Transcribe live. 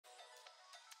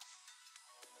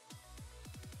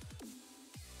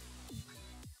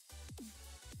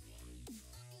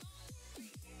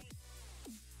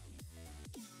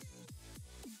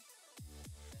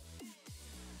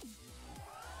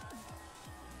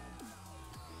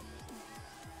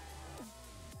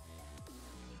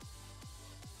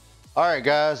Alright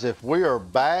guys, if we are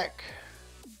back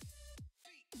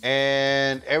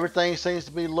and everything seems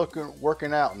to be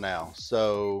working out now,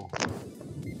 so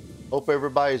hope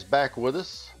everybody's back with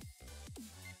us.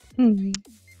 I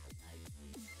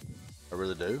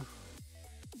really do.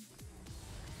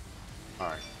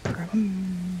 Alright.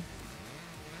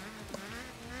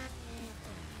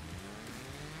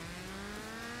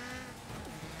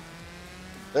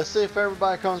 Let's see if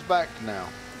everybody comes back now.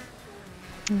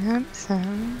 I hope so.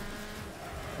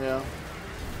 Yeah.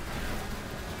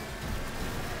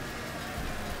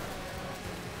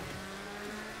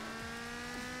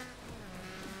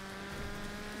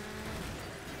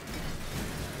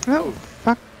 Oh,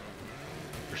 fuck.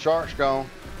 Your shark's gone.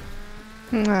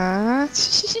 Ah.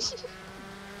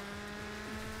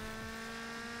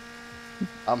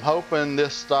 I'm hoping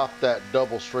this stopped that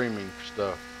double streaming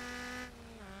stuff.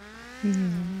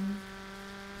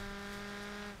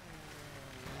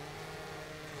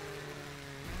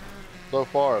 So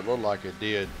far, it looked like it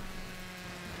did.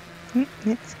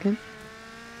 It's good.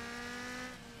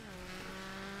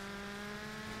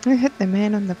 I hit the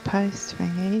man on the post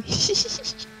thingy.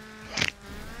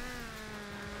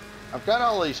 I've got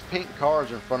all these pink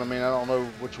cars in front of me and I don't know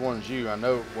which one's you. I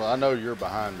know you're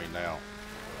behind me now.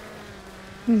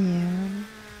 Yeah.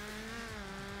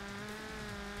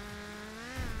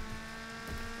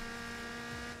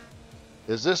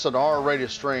 Is this an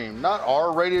R-rated stream? Not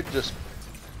R-rated, just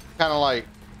kind of like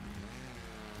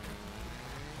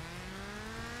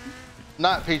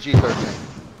not PG-13.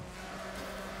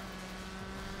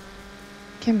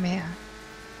 Come here.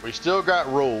 We still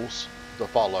got rules to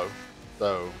follow,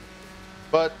 so,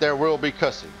 but there will be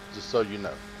cussing, just so you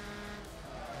know.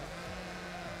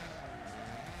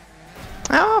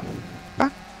 Oh,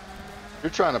 fuck.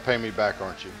 You're trying to pay me back,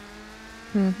 aren't you?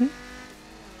 Mm-hmm.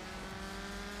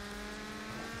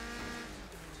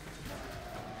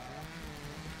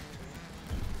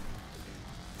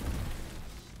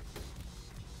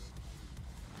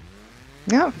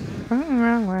 No,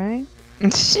 wrong way.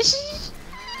 Free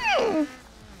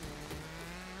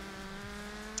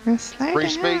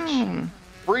speech.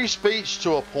 Free speech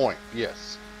to a point,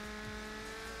 yes.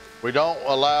 We don't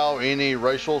allow any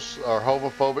racial or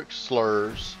homophobic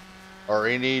slurs or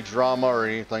any drama or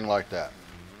anything like that.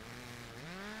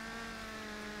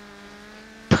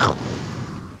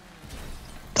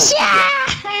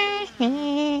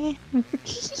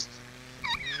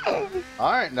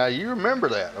 Alright, now you remember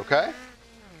that, okay?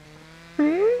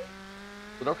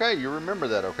 But okay, you remember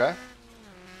that, okay?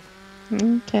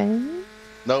 Okay.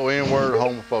 No N-word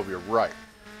homophobia, right.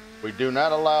 We do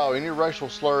not allow any racial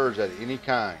slurs at any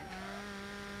kind.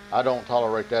 I don't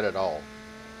tolerate that at all.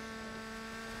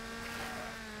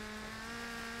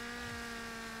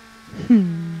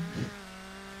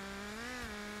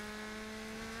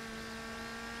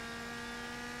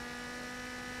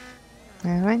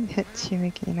 I won't hit you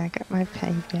again. I got my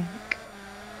payback.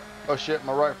 Oh shit,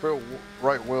 my right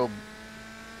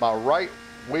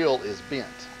wheel is bent.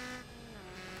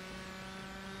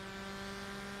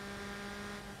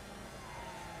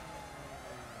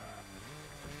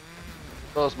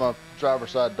 Close my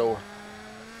driver's side door.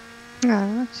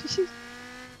 Oh,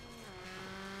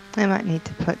 I might need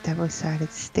to put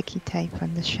double-sided sticky tape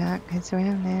on the shark as well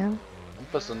now. I'm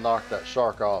supposed to knock that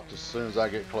shark off as soon as I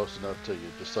get close enough to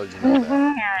you, just so you know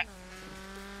that.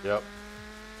 Yep.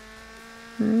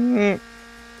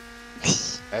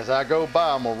 As I go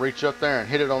by, I'm gonna reach up there and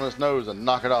hit it on its nose and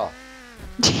knock it off.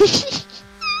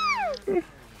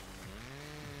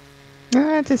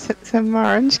 Oh, I just hit some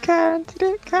orange car into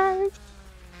that car.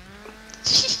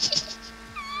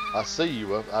 I see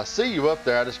you up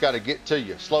there. I just got to get to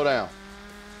you. Slow down.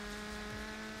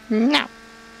 No.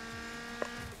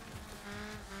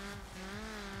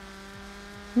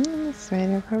 This way,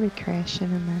 they'll probably crash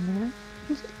in a minute.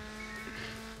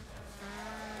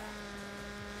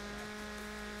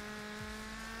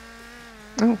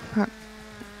 Oh, fuck.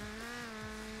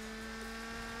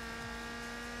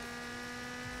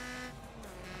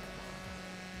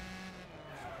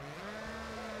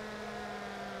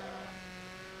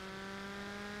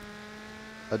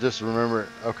 I just remember.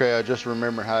 Okay, I just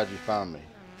remember. How'd you find me?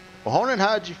 Well, Honan,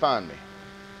 how'd you find me?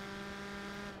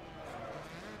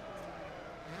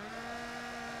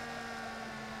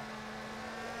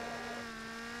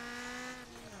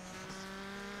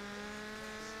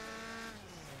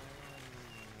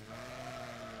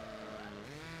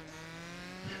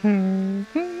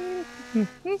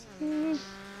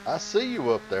 I see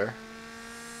you up there.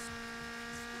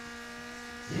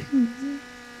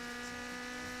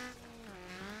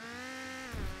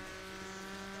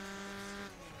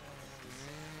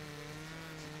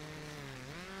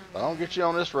 If I don't get you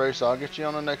on this race, I'll get you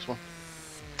on the next one.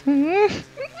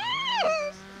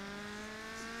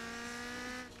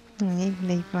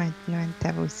 Leave my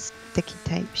double sticky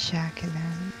tape shack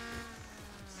alone.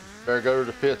 Better go to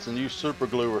the pits and use super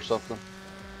glue or something.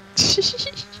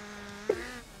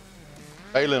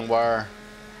 Baling wire.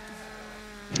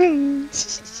 And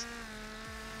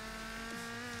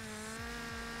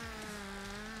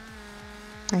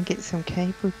get some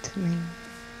cable to me.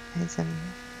 There's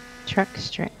truck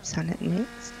straps on it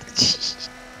next.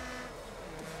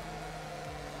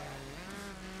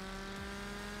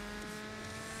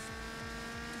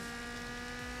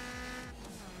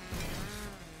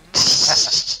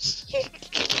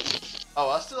 Oh,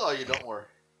 I still owe you, don't worry.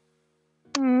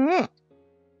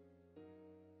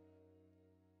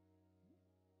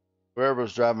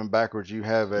 Whoever's driving backwards, you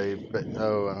have a...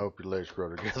 Oh, I hope your legs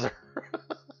grow together.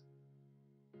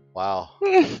 Wow.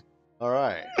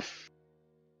 Alright.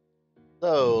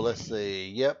 So, let's see.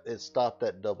 Yep, it stopped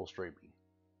at double streaming.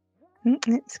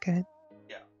 That's good.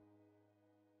 Yeah.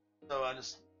 So I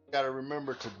just got to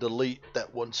remember to delete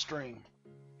that one stream.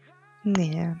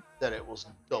 Yeah. That it was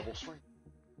double stream.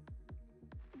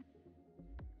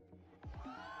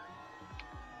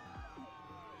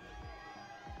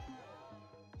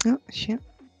 Oh, shit.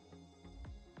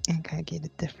 I gotta get a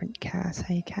different car so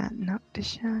you can't knock the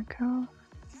shark off.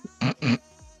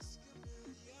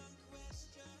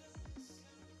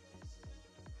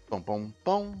 Boom, boom,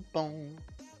 boom, boom.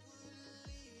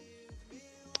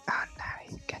 Oh no,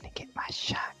 he's gonna get my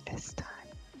shark this time.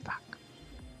 Fuck.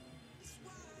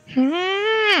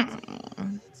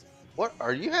 What?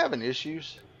 Are you having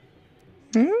issues?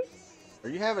 Hmm? Are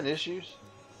you having issues?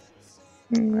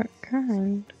 What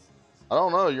kind? I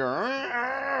don't know. You're...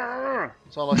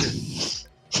 Sound like it.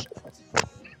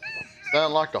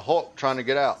 Sound like the Hulk trying to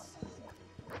get out.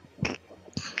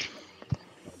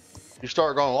 You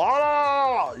start going,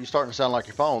 oh, you starting to sound like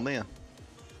your phone then.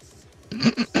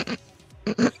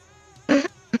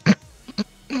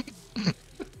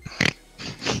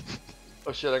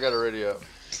 Oh shit, I got it ready up.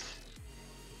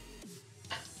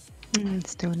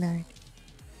 It's still loud.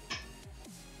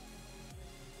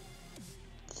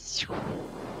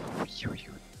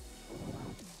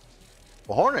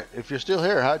 Well, Hornet, if you're still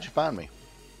here, how'd you find me?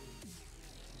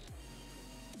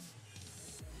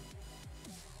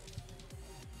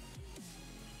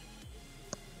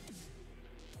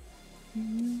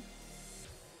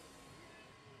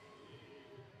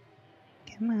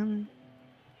 Come on.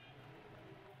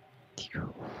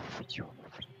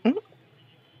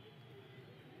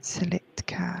 Select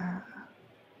car.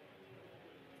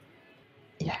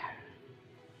 Yeah.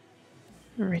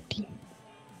 Ready.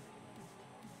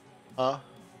 Huh?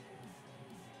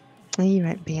 You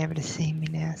won't be able to see me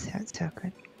now, so it's so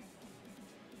good.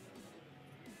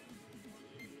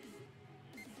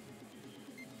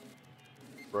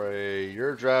 Ray,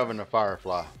 you're driving a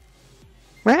Firefly.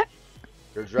 What?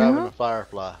 You're driving a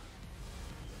Firefly.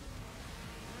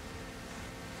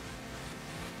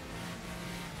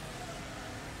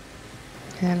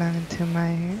 How long until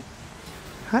my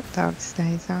hot dog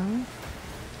stays on?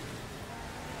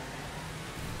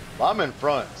 Well, I'm in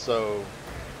front, so...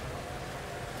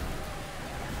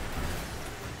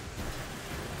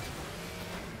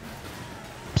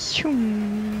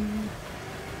 Pshoo.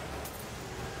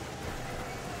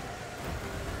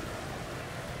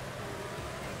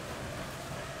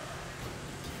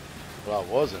 Well, I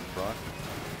was in front.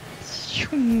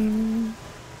 Pshoo.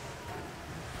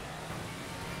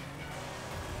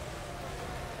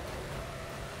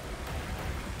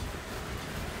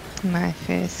 My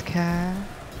first car,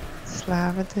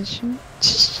 Slav edition.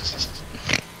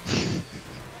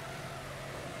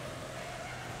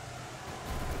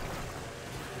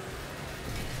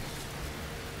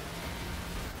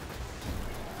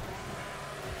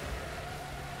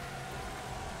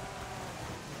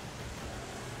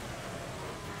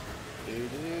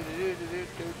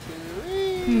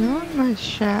 I want my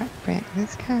shark back.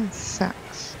 This car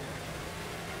sucks.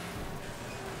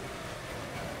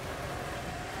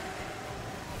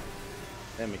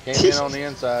 And we came in on the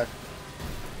inside.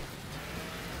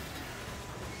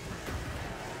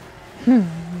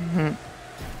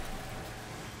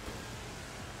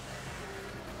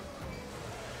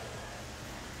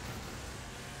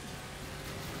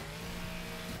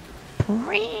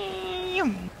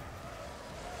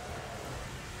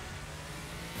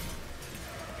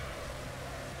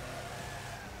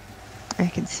 I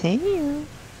can see you.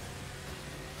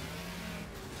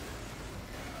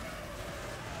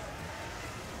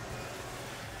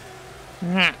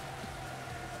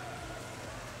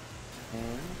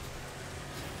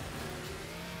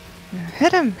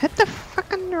 Hit him! Hit the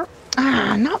fucking...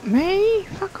 Ah, not me!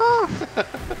 Fuck off!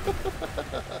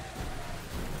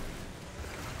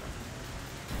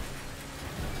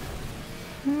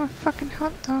 Leave my fucking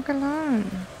hot dog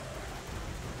alone.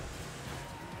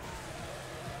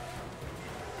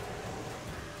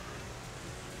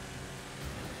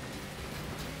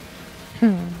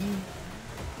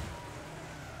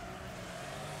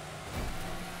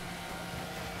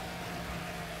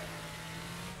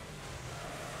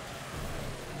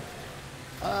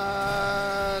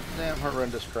 Damn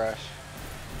horrendous crash.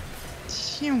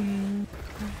 Phew.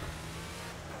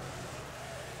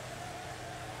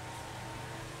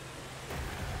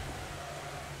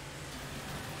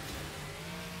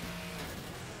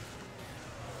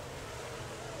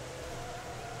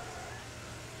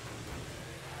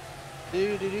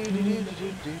 Do do do do do do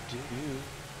do do do.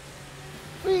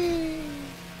 Whee!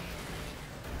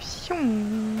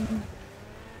 Phew.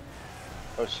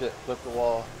 Oh shit! Flip the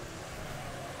wall.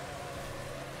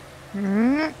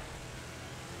 Come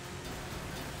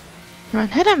on,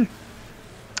 hit him!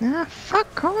 Ah,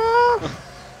 fuck off!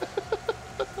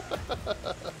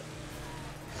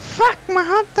 Fuck my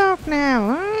hot dog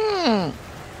now!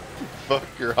 Fuck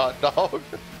your hot dog.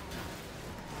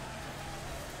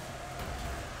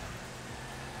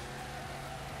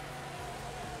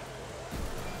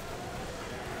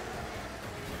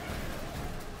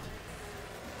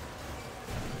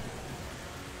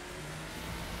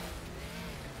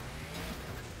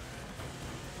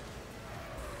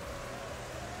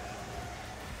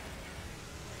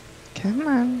 Come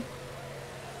on.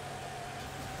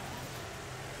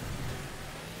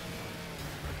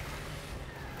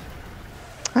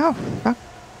 Oh, fuck.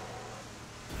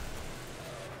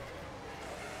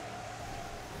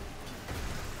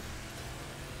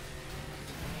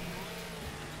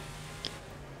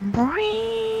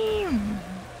 Boing.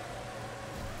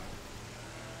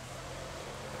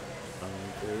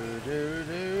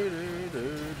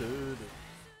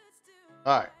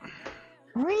 Alright.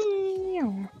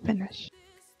 Finish.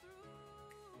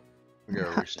 I'm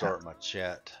gonna restart my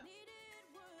chat.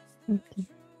 Okay.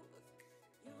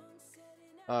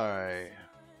 Alright.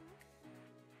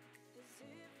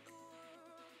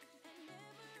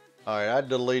 Alright, I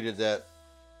deleted that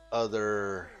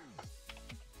other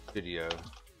video.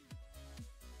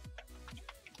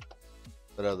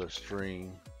 That other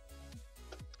stream.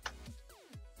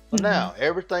 But now,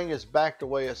 everything is back the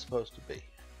way it's supposed to be.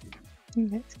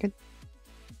 That's good.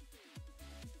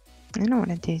 I don't want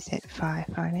to do that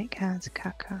firefighting car's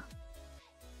caca.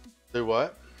 Do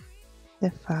what? The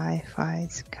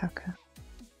firefighter's caca.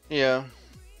 Yeah.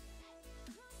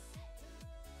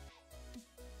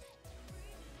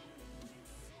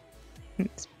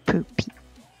 It's poopy.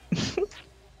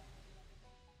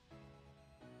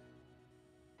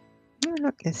 Oh,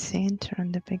 look, the center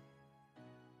on the big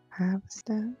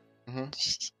harvester. I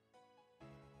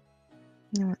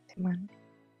want that one.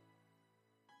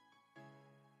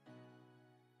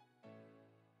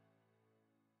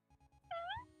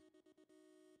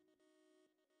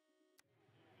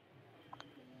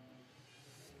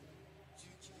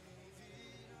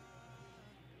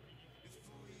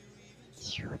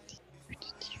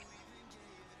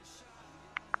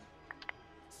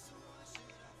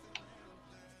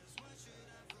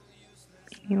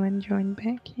 Anyone join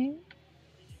back here?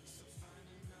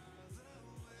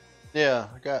 Yeah,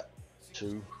 I got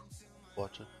 2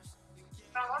 watching.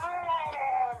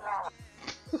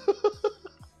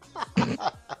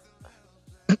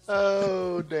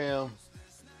 Oh, damn.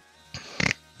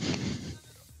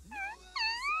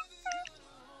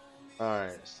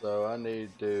 Alright, so I need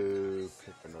to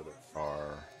pick another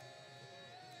car.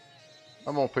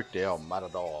 I'm gonna pick the El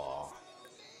Matador.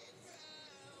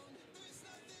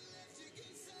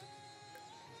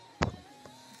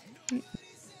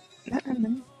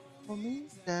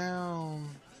 Down.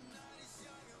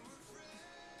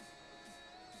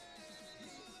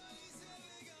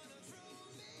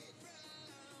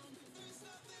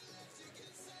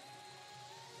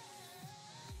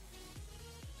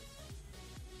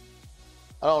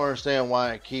 I don't understand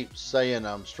why it keeps saying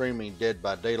I'm streaming Dead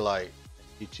by Daylight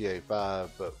in GTA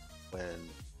 5, but when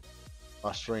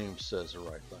my stream says the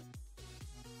right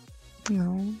thing.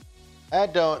 No. I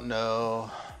don't know.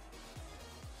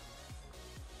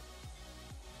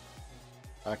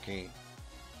 I can't.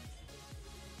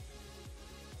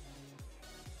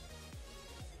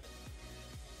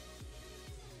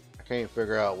 I can't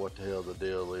figure out what the hell the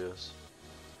deal is.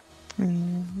 I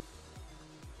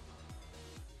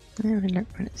never look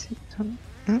when it says on.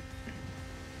 Oh.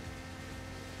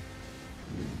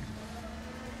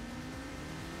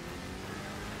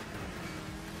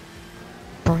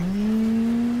 Boing.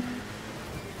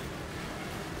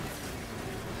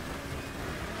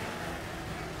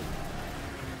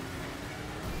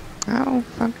 Oh,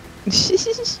 fuck.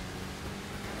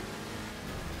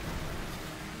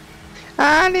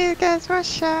 Ah, these guys were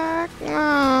shocked.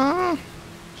 Aww.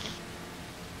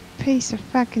 Piece of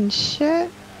fucking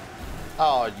shit.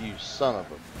 Oh, you son of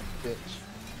a bitch.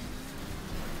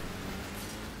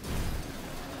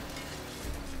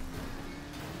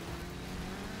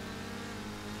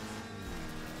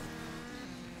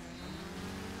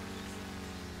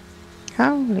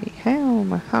 Holy hell,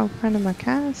 my whole front of my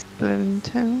car's blown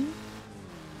too.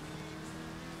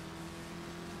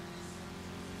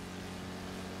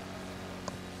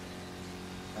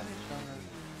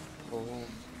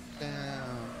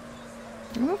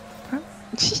 Oh, fuck.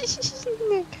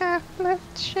 The car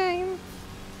flipped, shame.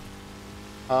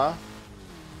 Huh?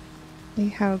 The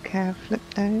whole car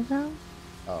flipped over.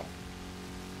 Oh.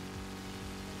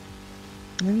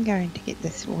 I'm going to get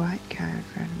this white car in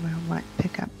front of my white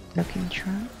pickup looking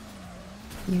truck.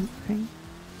 You think?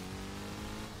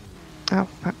 Oh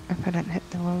fuck, if I don't hit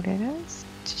the wall that is.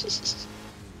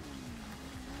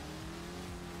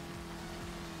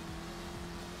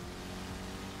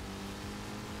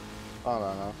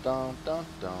 Dun, dun, dun,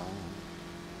 dun.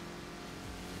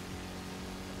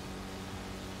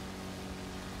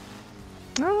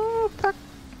 Oh fuck.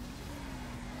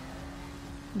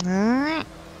 Ah.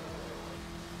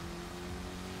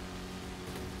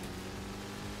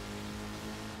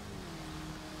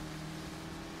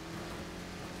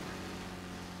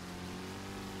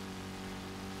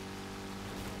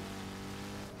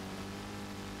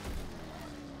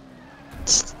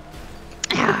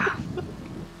 Ah.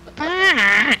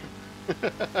 Ah.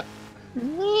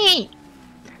 Nee.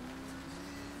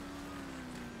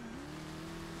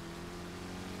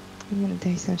 I'm gonna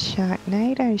do some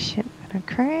Sharknado shit, but I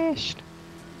crashed.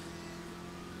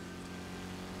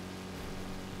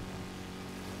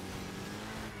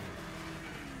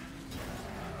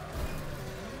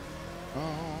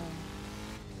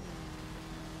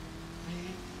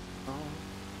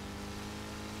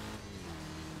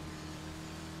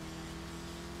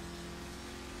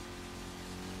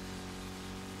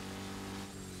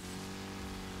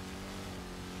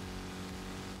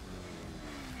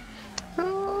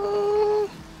 Oh.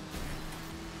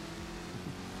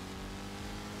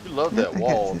 You love that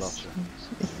wall, don't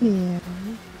you? Yeah.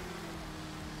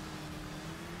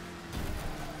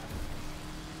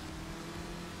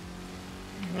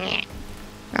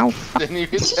 Oh fuck. Didn't you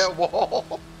hit that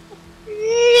wall?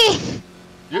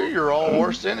 You're your own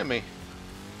worst enemy.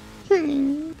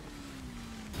 Hell,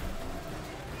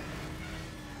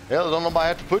 don't nobody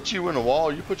have to put you in a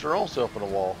wall. You put your own self in a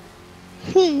wall.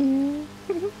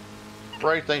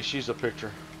 Ray thinks she's a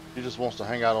picture. She just wants to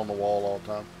hang out on the wall all the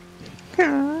time.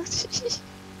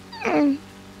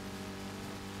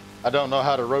 I don't know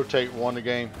how to rotate one the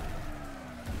game.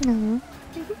 No.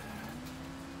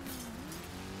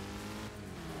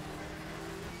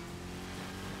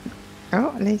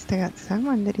 Oh, at least I got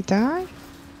someone. Did he die?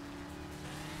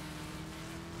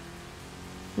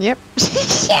 Yep.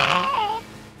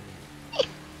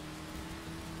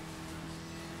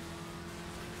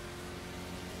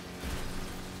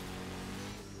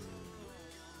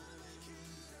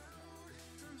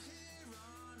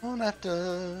 Won't have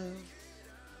to.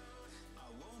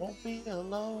 Won't be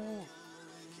alone.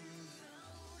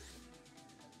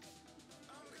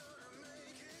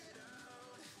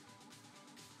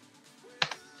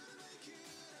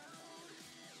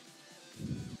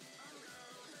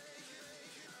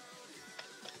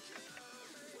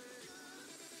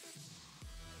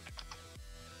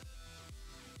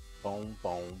 Boom,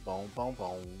 boom, boom, boom,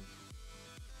 boom.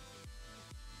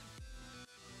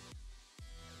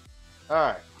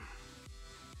 Alright.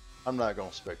 I'm not going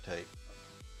to spectate.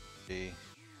 See.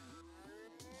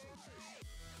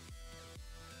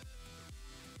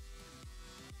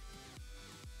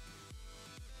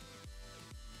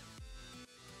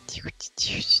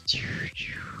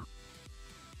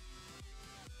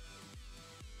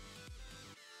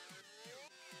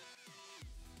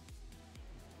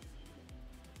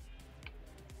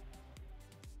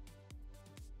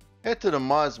 Head to the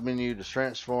mods menu to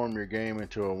transform your game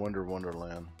into a Winter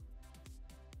Wonderland.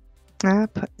 I'll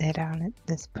put that on it.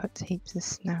 This puts heaps of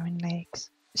snow and legs.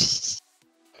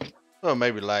 Well,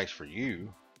 maybe lags for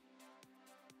you.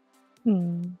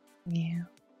 Yeah.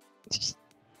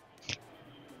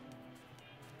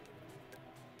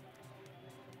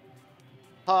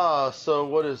 So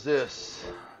what is this?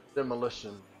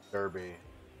 Demolition Derby.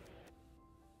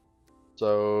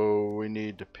 So we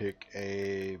need to pick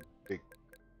a big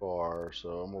car.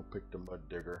 So I'm gonna pick the Mud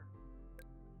Digger.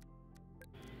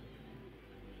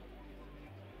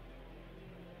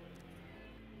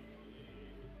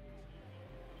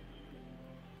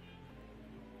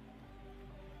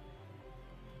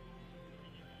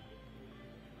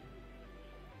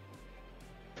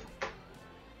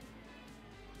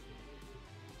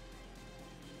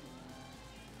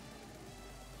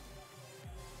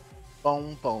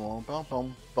 Boom, boom, boom,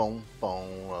 boom, boom,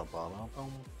 boom, boom,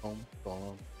 boom,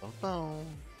 boom, boom, boom.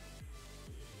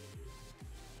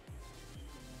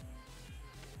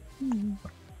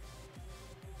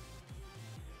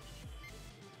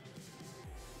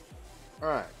 All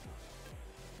right.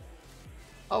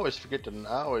 I always forget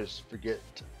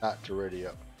not to ready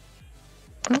up.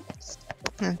 Oops.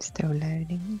 I'm still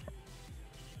loading.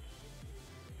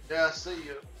 Yeah, I see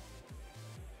you.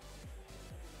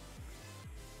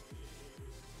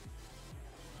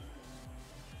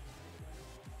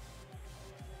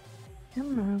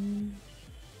 Come on.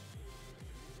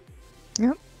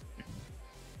 Yep.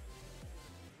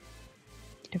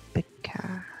 Get a big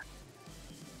car.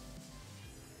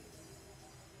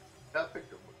 I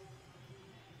picked up.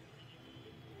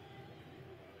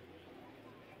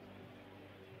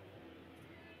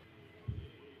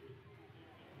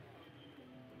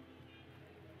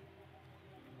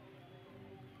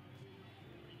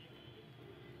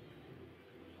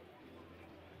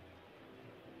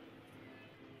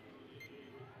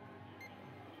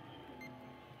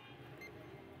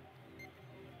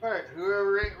 All right,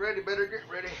 whoever ain't ready better get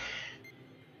ready.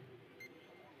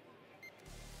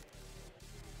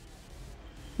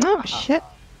 Oh shit.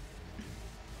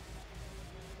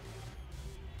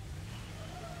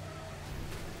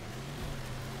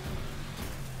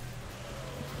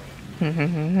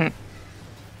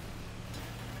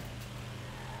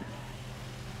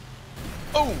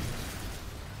 Oh!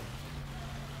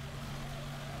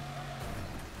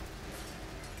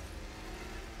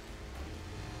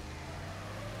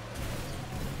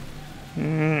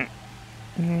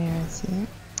 Yeah, I see it.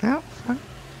 Oh fuck.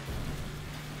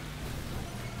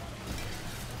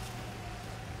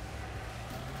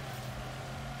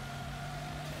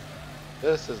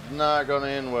 This is not gonna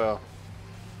end well.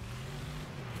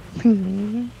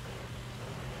 Dude.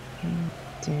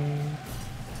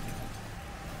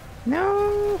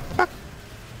 No, fuck.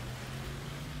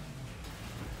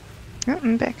 Oh,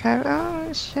 I'm back out.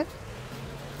 Oh shit.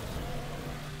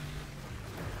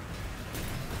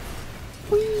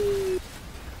 Whee!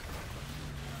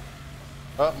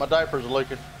 Oh, my diapers are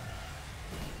leaking.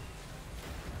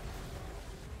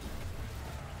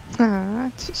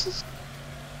 Ah, Jesus.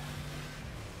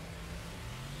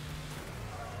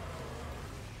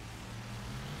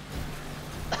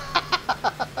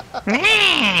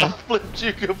 I flipped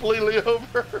you completely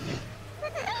over.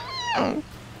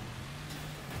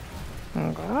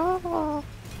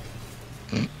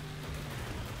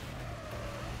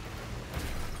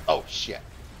 Oh shit.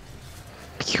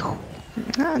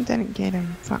 Oh, I didn't get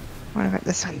him. Fuck. What about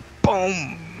this one?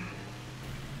 Boom!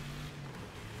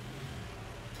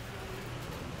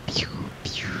 Pew,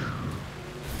 pew.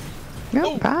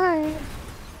 Goodbye.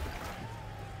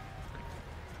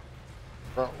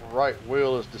 Front right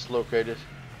wheel is dislocated.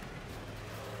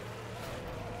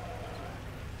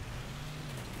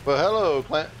 Well, hello,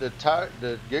 Clint.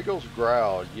 The Giggles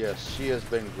growled. Yes, she has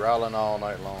been growling all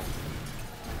night long.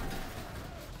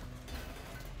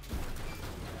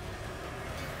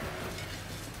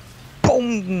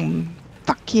 Boom!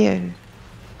 Fuck you.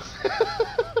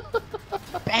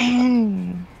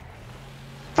 Bang!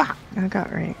 Fuck, I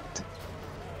got wrecked.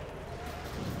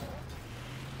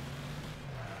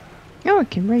 Oh, I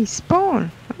can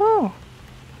respawn. Oh.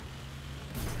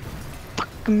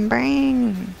 Fucking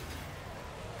bang.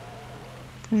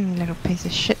 You little piece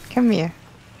of shit, come here.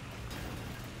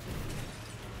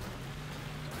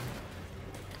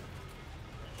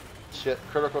 Shit,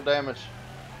 critical damage.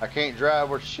 I can't drive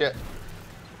with shit.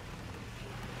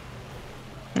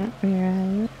 Oh,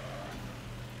 yeah.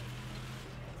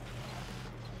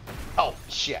 Oh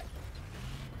shit.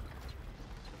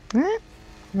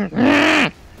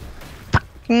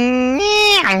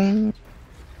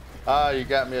 Ah, you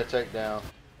got me a takedown.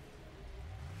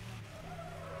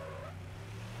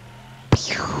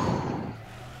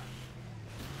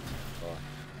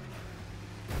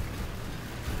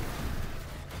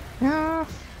 Oh.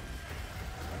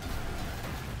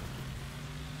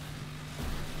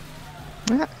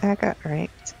 Oh, I got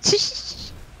wrecked.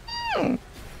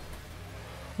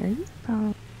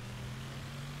 Respawn.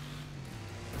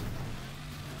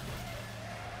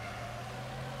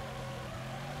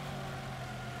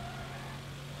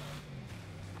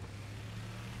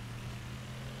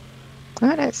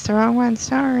 Oh, that's the wrong one,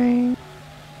 sorry.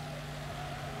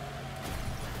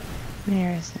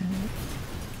 There is it.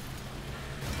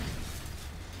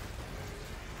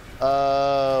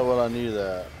 Well, I knew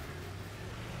that.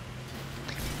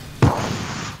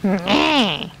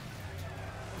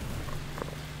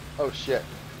 Oh shit.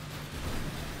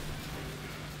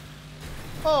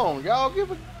 Oh, y'all give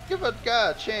a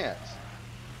guy a chance.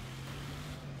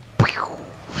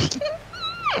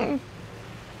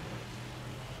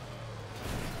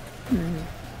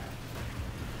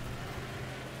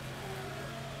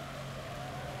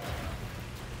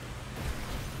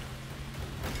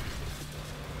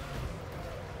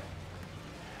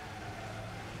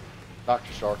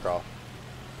 Dr. Sharkoff.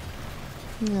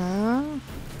 No.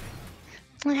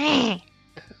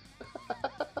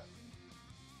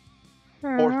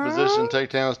 Fourth position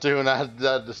takedowns too, and I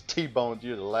just T-boned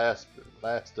you the last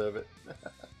of it.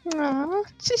 No.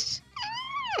 Just.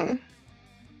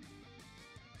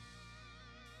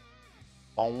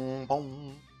 Boom,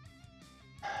 boom.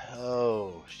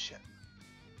 Oh shit.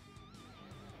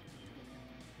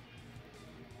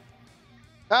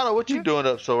 Tyler, what you doing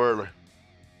up so early?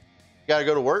 Gotta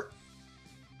go to work?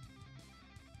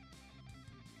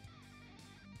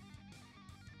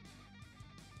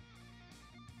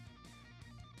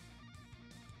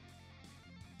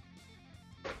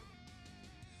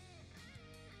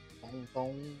 Boom,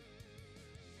 boom.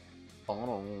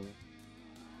 Boom.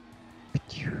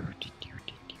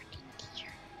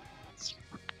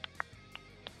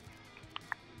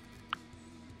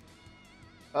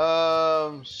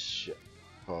 Shit.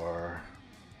 Or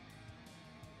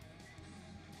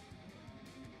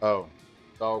oh,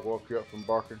 dog woke you up from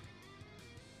barking.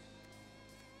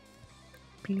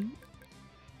 Blue.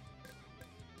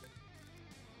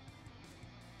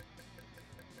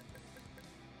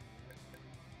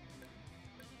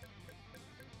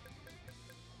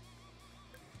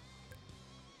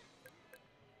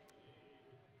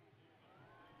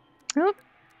 Oh,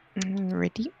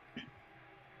 ready.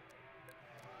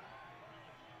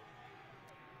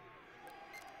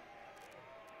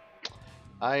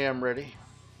 I am ready.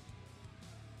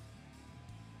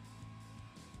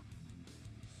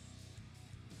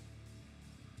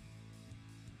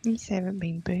 These haven't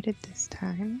been booted this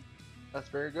time. That's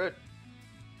very good.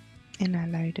 And I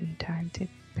load in time to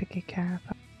pick a car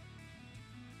up.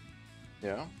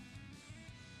 Yeah.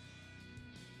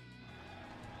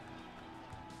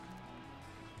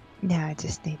 Now I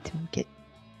just need to get.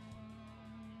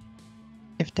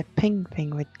 If the ping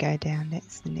thing would go down,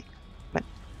 that's the next. But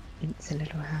it's a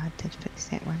little hard to fix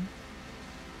that one.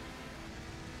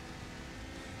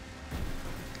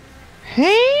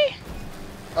 Hey!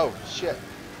 Oh shit.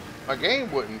 My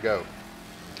game wouldn't go.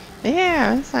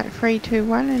 Yeah, it's like 3, 2,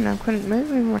 1, and I couldn't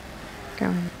move anymore.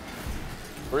 Going.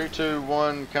 3, 2,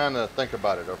 1. Kind of think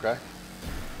about it, okay?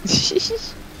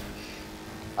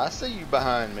 I see you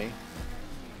behind me.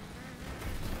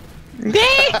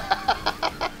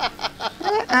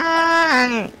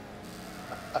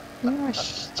 You're a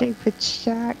stupid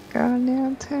shark girl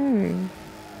now too.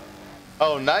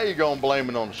 Oh, now you're gonna blame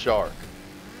it on the shark.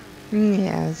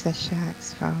 Yeah, it was the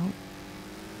shark's fault.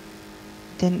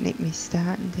 Didn't let me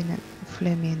start and then it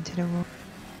flew me into the wall.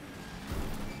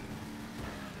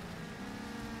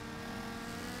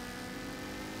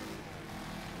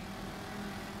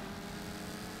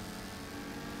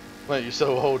 Man, you're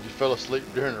so old you fell asleep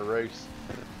during a race.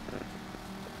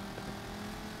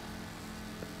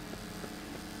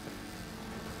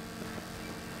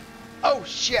 Oh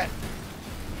shit!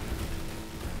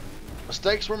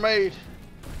 Mistakes were made.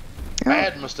 Oh.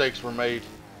 Bad mistakes were made.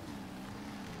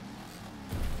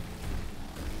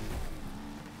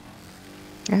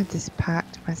 I just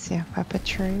parked myself up a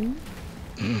tree.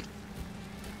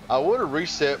 I would have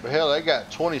reset, but hell, they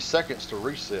got 20 seconds to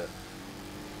reset.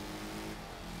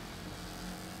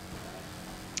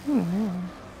 Oh wow.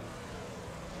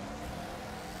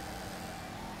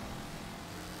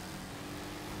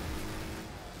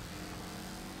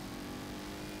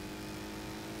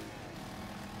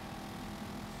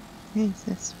 Who's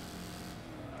this?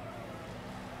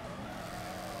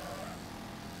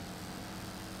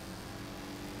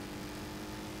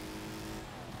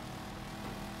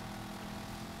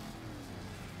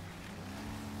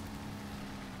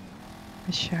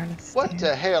 Charlotte's What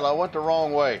the hell? I went the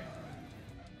wrong way.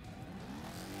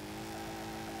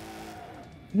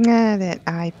 No, that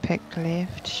I picked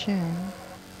left, sure.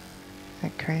 I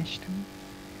crashed him.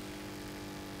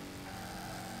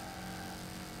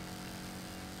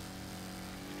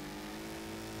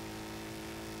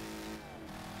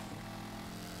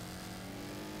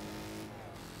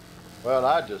 Well,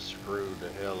 I just screwed the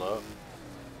hell up.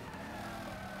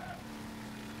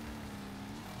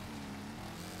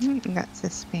 Got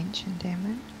suspension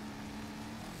damage.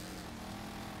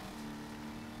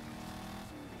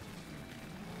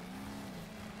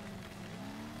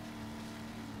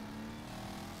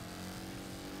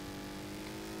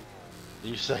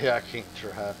 You say I can't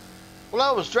drive. Well,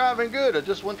 I was driving good. I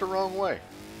just went the wrong way.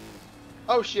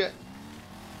 Oh, shit.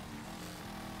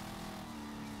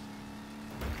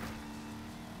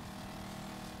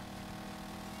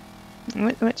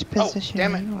 Which position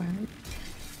damn are it. you in?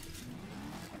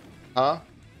 Huh?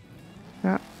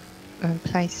 What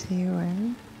place are you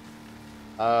in?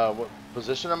 What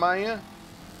position am I in?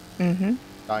 Mm-hmm.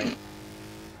 9.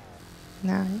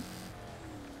 No.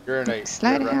 You're in 8.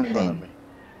 Slow You're right in down front of then.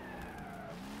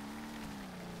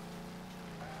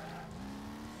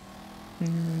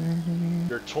 me.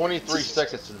 You're 23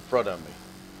 seconds in front of me.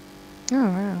 Oh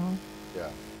wow. Yeah.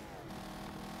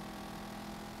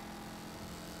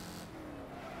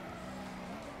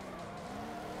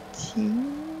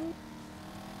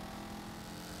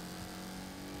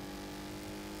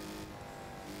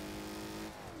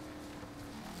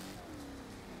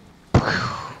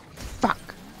 Fuck.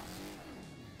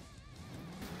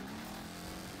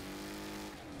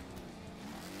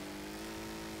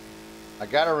 I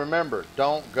gotta remember,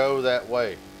 don't go that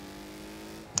way.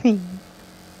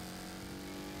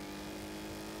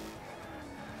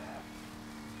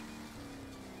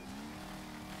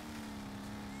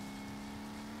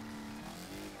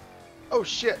 Oh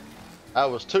shit! I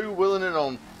was two-wheeling it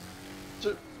on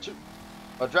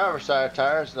my driver's side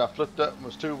tires, and I flipped up and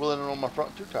was two-wheeling it on my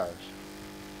front 2 tires.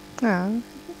 Oh.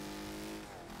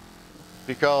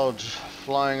 Because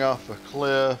flying off a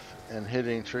cliff and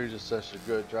hitting trees is such a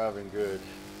good driving good.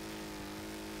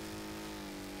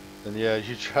 And yeah,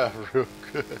 you drive real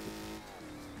good.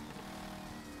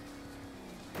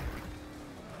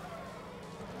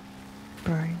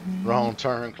 Brian. Wrong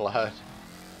turn, Clyde.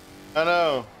 I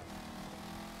know.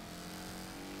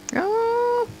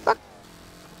 Oh fuck.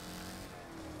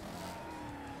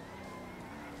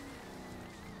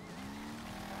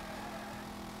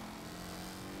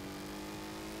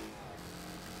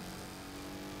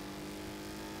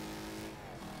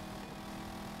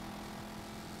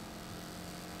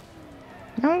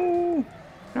 No.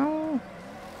 No.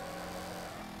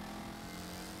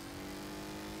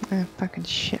 Oh, fucking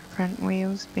shit front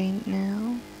wheels bent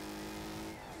now.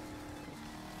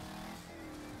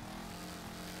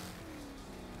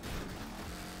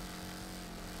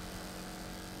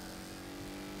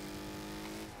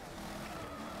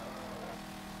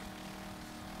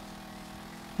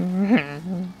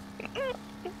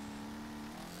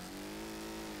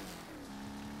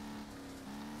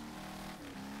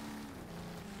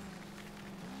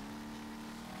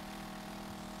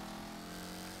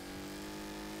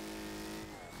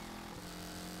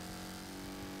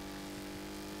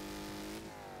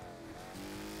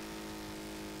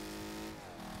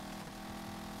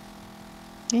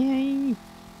 Yay.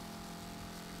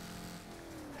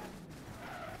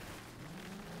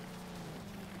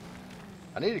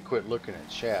 I need to quit looking at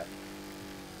chat.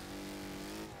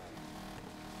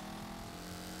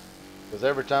 Because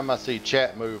every time I see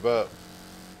chat move up,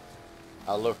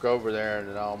 I look over there and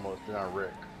then I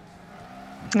wreck.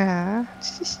 Ah.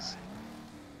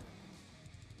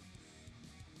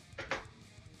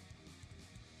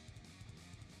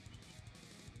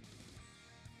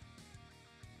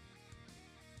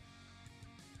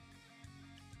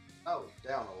 Oh,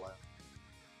 down a lot.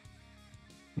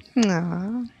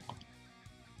 No.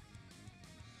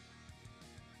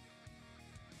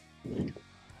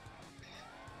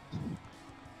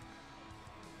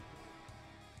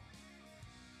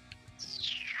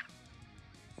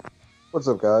 What's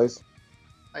up, guys?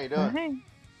 How you doing? Hey.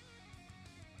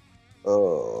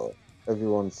 Oh,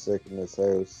 everyone's sick in this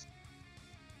house.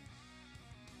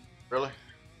 Really?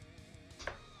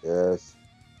 Yes.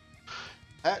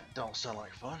 That don't sound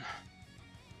like fun.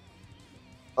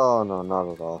 Oh, no,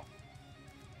 not at all.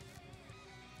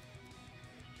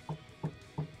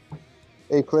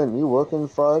 Hey, Clint, you working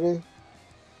Friday?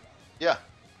 Yeah.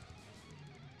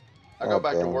 I go Oh,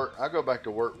 back to damn. work. I go back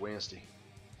to work Wednesday.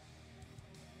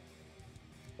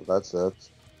 Well, that's it.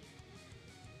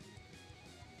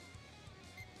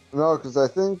 No, because I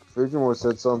think Fujimura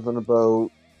said something about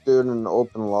doing an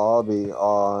open lobby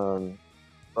on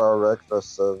our Wreckfest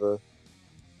server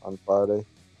on Friday.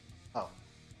 Oh.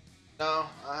 No,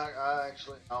 I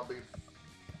actually, I'll be.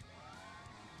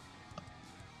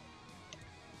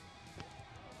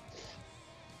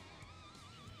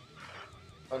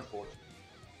 Unfortunate.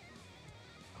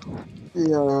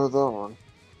 Yeah, I heard that one.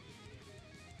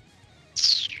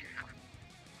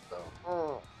 So.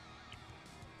 Oh.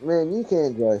 Man, you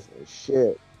can't drive for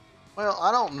shit. Well,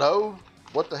 I don't know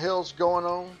what the hell's going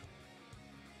on.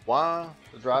 Why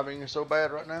the driving is so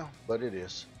bad right now, but it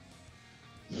is.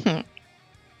 Hell,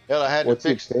 I had What's to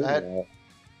your fix. ping I had at?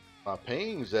 my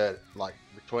ping's at like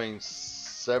between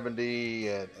 70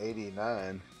 and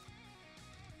 89.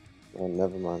 Oh,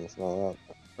 never mind, it's not that.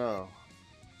 No,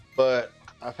 but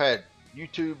I've had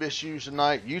YouTube issues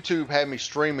tonight. YouTube had me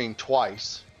streaming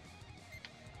twice.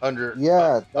 under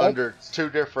Yeah, under that's 2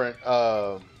 different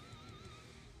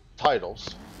titles.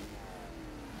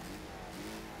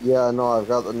 yeah. No, I've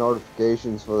got the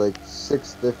notifications for like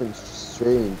 6 different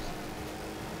streams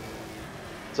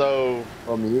So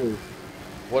from you.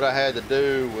 what I had to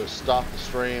do was stop the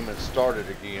stream and start it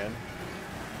again,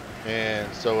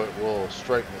 and so it will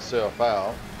straighten itself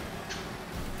out.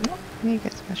 Oh, you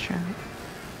get smashed out.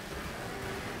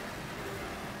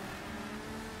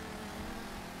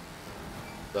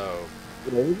 So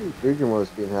Yeah, even Fujimo's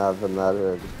been having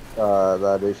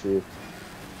that issue.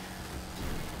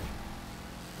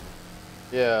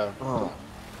 yeah, Oh,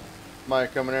 somebody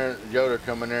coming in, Yoda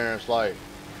coming in, and it's like,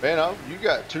 man, oh, you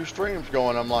got 2 streams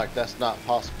going. I'm like, that's not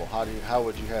possible. How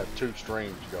would you have 2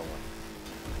 streams going?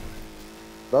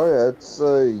 oh yeah, it's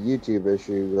a YouTube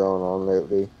issue going on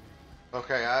lately.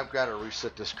 Okay, I've got to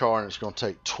reset this car, and it's going to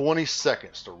take 20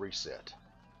 seconds to reset.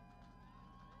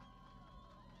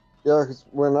 Yeah, because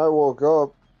when I woke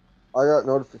up, I got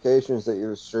notifications that you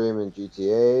were streaming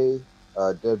GTA,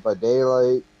 Dead by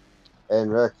Daylight, and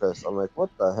Wreckfest. I'm like, what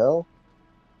the hell?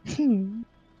 Hmm.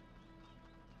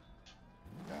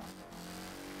 Yeah.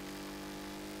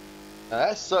 Now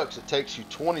that sucks. It takes you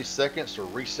 20 seconds to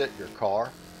reset your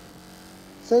car.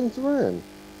 Since when?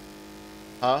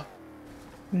 Huh?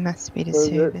 Must be the 'Cause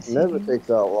it server never setting. takes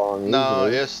that long, No,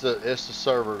 usually. it's the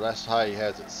server. That's how he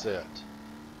has it set.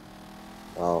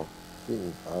 Oh,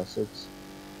 cheating bastards.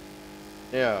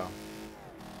 Yeah.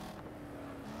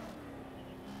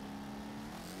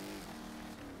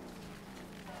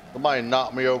 Somebody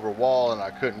knocked me over a wall, and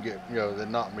I couldn't get, they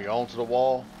knocked me onto the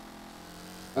wall.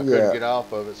 I couldn't Yeah, get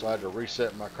off of it, so I had to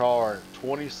reset my car in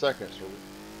 20 seconds.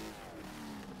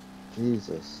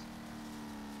 Jesus.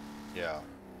 Yeah.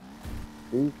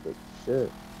 Stupid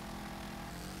shit.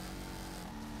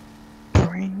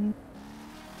 Boring.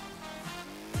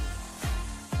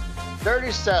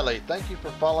 Dirty Sally, thank you for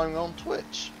following on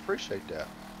Twitch. Appreciate that.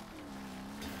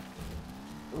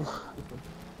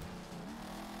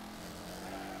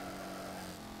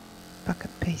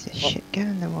 Fucking piece of shit. Go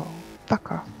in the wall.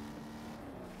 Fuck off.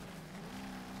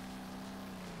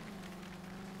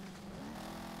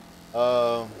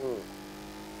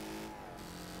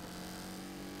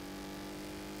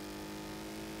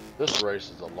 This race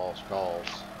is a lost cause.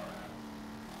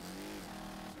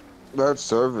 That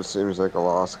server seems like a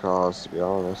lost cause, to be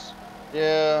honest.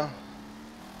 Yeah.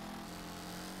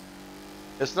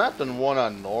 It's not the one I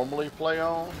normally play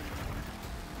on.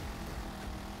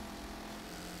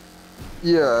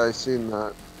 Yeah, I seen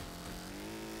that.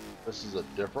 This is a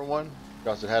different one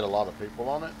because it had a lot of people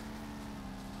on it.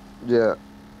 Yeah.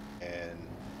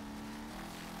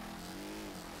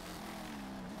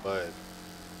 But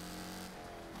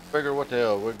figure what the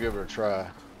hell, we'll give it a try.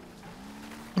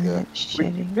 Yeah. It's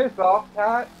shitty. Piss off,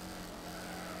 cat.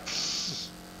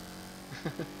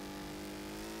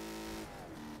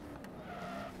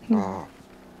 Oh,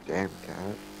 damn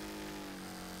cat.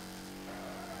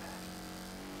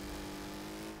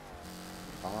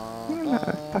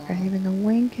 Motherfucker having a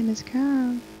wank in his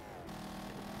car.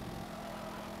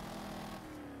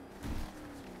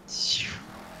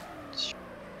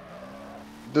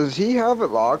 Does he have it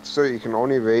locked so you can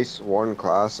only race one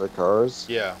class of cars?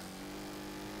 Yeah,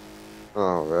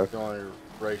 Oh, you okay. can only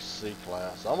race C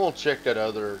class. I'm gonna check that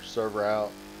other server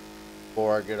out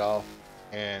before I get off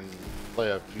and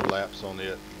play a few laps on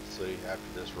it and see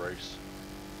after this race.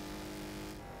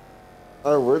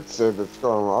 I would say that's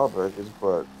going lawbreakers,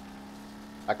 but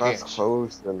I that's can't.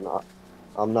 closed and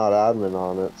I'm not admin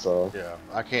on it, so. Yeah,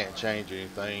 I can't change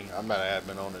anything. I'm not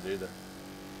admin on it either.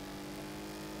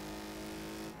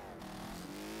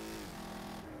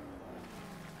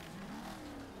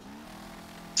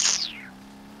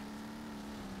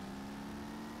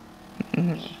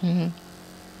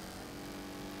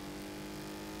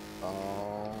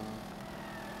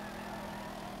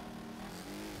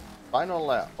 Final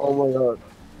lap. Oh my god.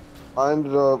 I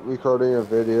ended up recording a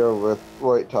video with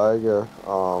White Tiger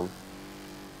on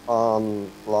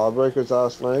Lawbreakers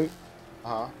last night.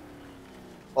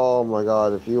 Oh my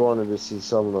god, if you wanted to see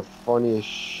some of the funniest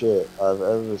shit I've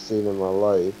ever seen in my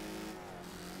life,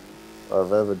 or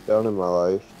I've ever done in my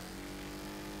life,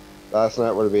 last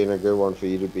night would have been a good one for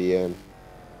you to be in.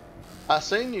 I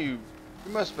seen you.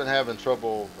 You must have been having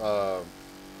trouble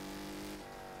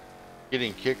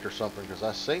getting kicked or something because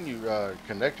I seen you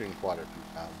connecting quite a few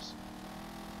times.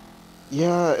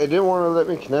 Yeah, it didn't want to let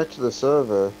me connect to the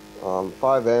server.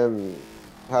 5M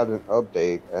had an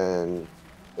update and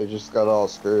it just got all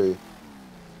screwy.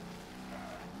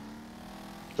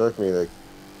 Took me like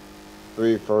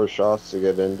 3-4 shots to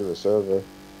get into the server.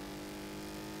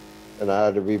 And I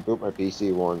had to reboot my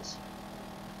PC once.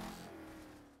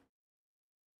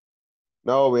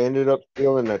 No, we ended up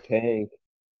stealing a tank.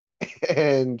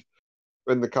 And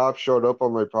when the cops showed up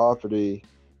on my property,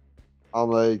 I'm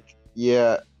like,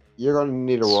 yeah, you're gonna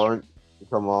need a warrant to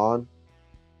come on.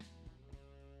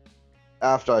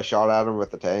 After I shot at him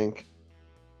with the tank.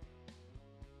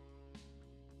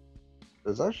 It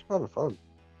was actually kind of fun.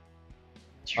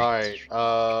 All right.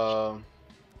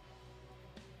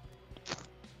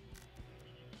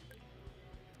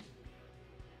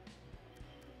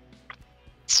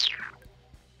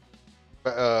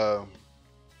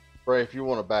 Ray, if you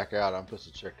want to back out, I'm supposed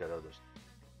to check that other.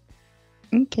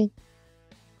 Okay.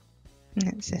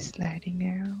 It's just loading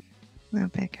now. I'll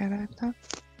back out after.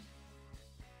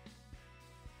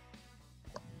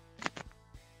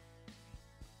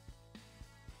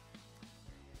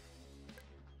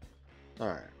 All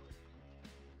right.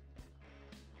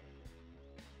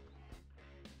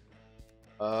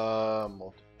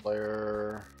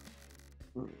 Multiplayer.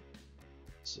 Let's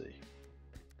see.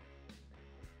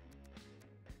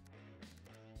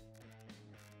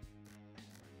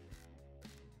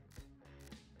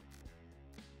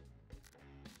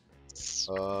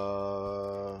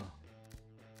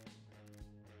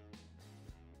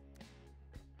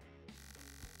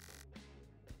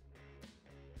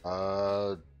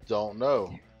 Don't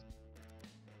know.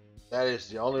 That is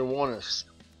the only one that's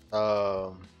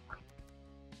the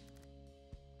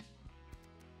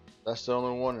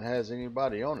only one that has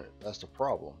anybody on it. That's the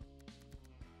problem.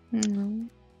 No.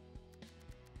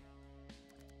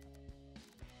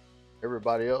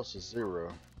 Everybody else is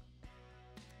 0.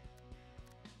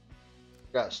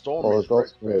 Got Well, Stormy's it's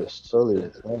also breakfast. early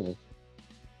as hell.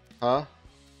 Huh?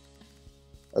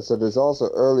 I said it's also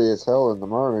early as hell in the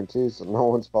morning too, so no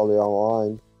one's probably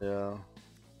online. Yeah.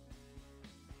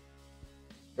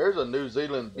 There's a New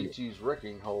Zealand Beaches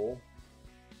wrecking hole.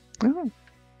 Oh.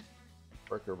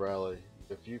 Wrecker Valley.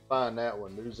 If you find that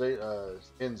one, NZ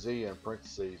in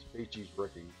parentheses, Beaches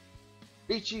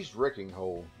wrecking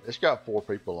hole. It's got 4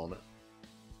 people on it.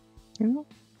 Oh.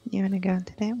 You want to go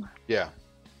into that one? Yeah.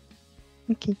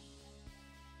 Okay.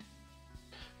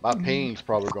 My ping's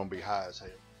probably going to be high as hell.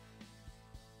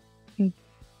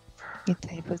 Your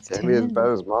table's Maybe as 10.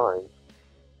 bad as mine.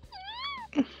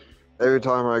 Every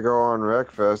time I go on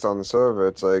Wreckfest on the server,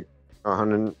 it's like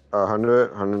 100,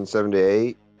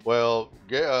 178. Well,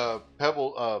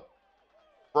 Pebble,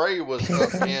 Frey was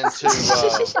up into,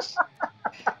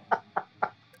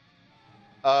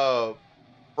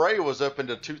 Frey was up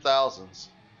into 2000s.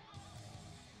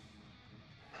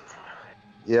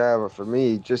 Yeah, but for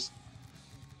me, just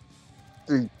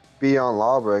to be on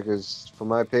Lawbreakers, for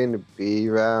my ping to be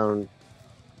around,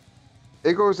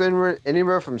 it goes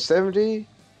anywhere from 70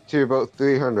 to about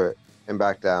 300 and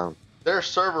back down. Their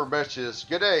server messages,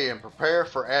 "G'day and prepare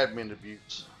for admin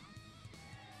abuse."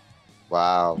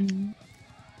 Wow.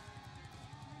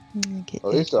 At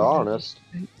least they're honest.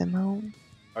 Them all.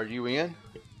 Are you in,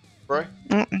 Frey?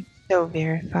 Still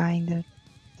verifying the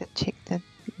check the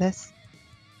list.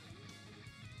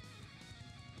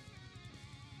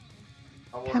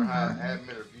 I wonder Come how on.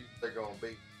 admin abuse they're gonna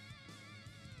be.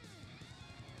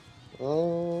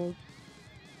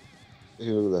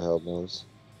 Who the hell knows?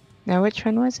 Now, which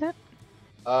one was it?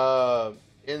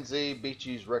 NZ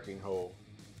Beaches wrecking hole.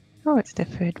 Oh, it's the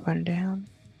third one down.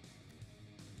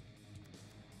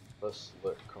 Let's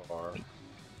let car.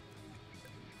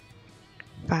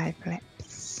 5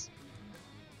 laps.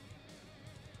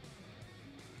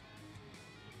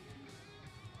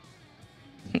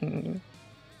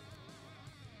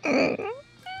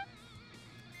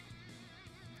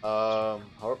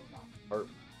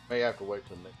 May have to wait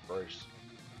till the next race.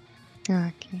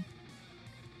 Okay.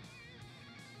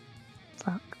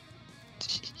 Fuck.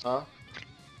 Huh?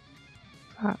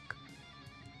 Fuck.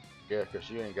 Yeah, because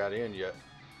you ain't got in yet.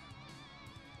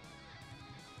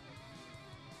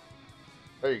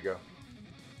 There you go.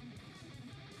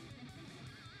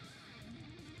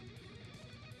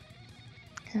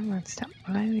 Come on, stop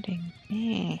loading.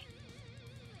 Yeah.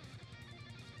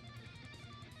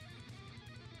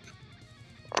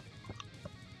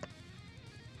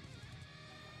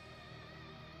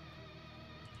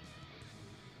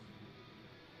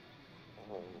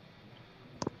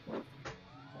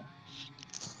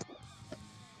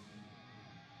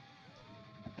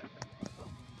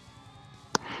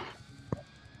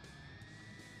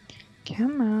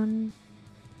 Come on.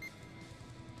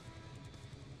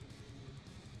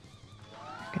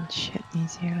 Fucking shit, New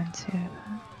Zealand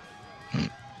server.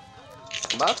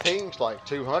 My ping's like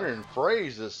 200 and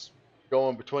Frey's is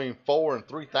going between 4 and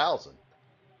 3,000.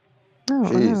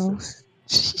 Oh, Jesus.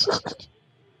 no.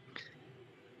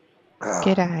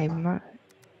 G'day, Mo.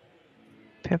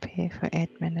 Prepare for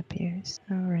admin abuse.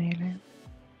 Oh, really?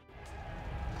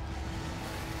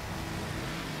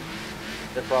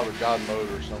 They're probably God mode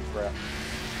or some crap.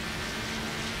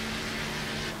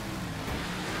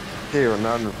 Okay, we're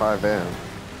not in 5M.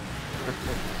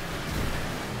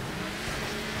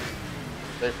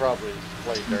 They probably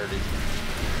play dirty.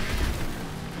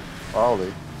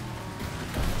 Probably.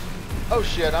 Oh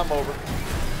shit, I'm over.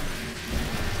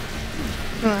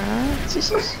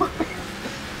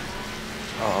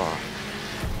 Oh.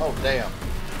 Oh damn.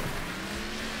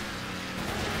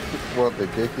 What, they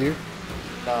kick you?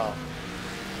 No.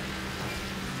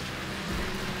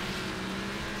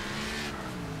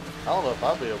 I don't know if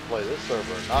I'll be able to play this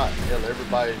server or not. Hell,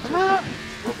 everybody's just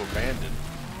rubber banded.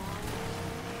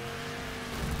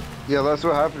 Yeah, that's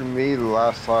what happened to me the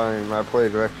last time I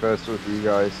played Wreckfest with you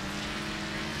guys.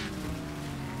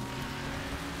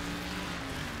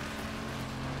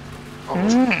 Oh,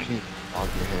 geez. I'll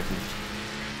get heavy.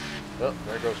 Oh,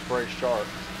 there goes Prey Shark.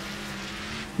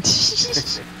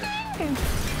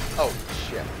 Oh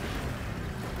shit.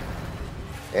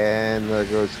 And there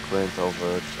goes Clint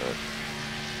over it.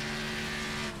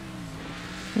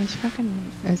 He's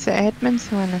fucking. Is the admin's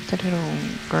the one with the little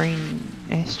green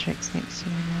asterisks next to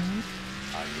him, right?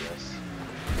 I guess.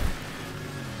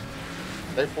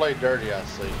 They play dirty, I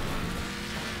see.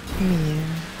 Yeah.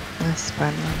 I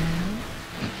spun one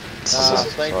I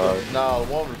think the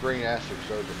one with the green asterisk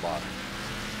shows the bottom.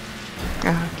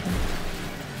 out.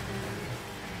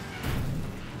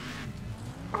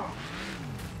 Oh, okay.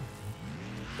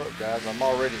 Look guys, I'm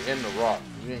already in the rock.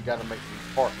 You ain't gotta make me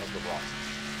part of the rock.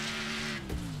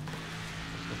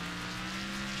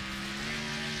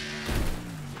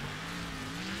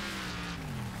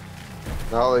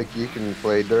 Not like you can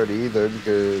play dirty either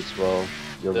because, well,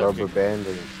 you're rubber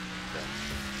banding.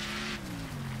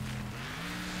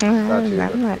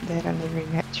 I'm like that on every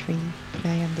match we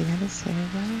play on the other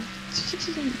server.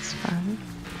 It's fun.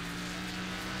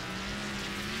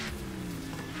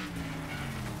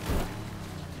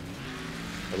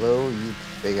 Hello, you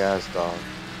big ass dog.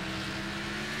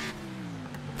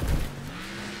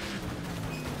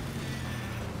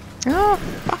 Oh,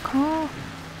 fuck off.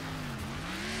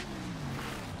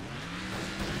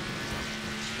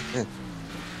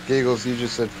 Giggles, you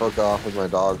just said fuck off and my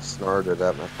dog snorted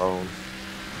at my phone.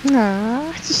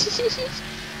 Aww.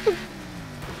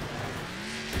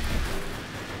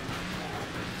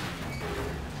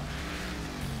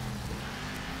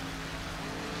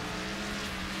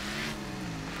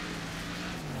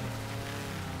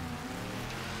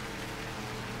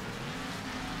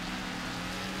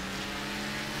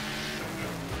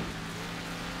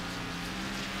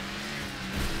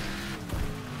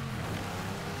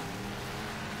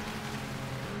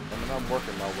 I'm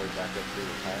working my way back up through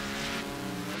the pack.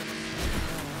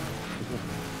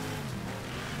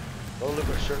 Oh, look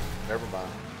at shirt. Never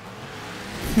mind.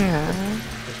 Yeah.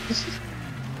 Is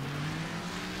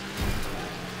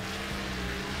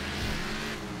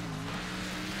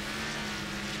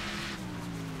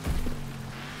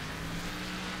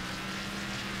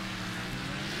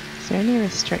there any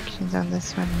restrictions on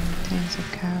this one in terms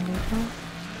of car level?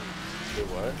 Do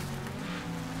what?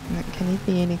 Like, can there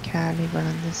be any car level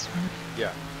on this one?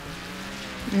 Yeah.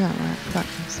 Oh, right, fuck,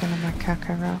 I'm selling my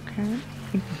caca rocket.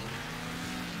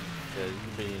 Yeah, you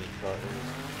can be any car.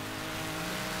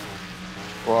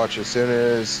 Watch, as soon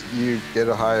as you get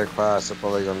a higher class, they're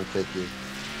probably gonna kick you.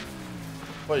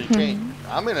 Well, you can't.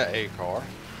 I'm in an A car.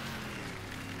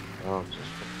 Oh,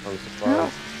 I'm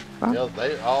surprised. Oh,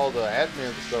 Yeah, all the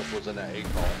admin stuff was in an A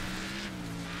car.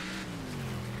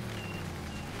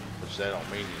 Which that don't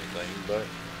mean anything, but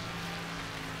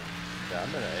yeah, I'm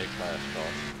in an A class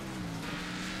car.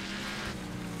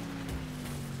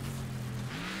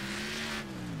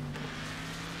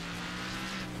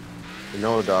 You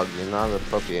know, dog, you're not a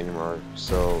puppy anymore,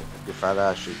 so your fat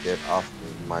ass should get off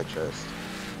of my chest.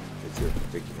 It's your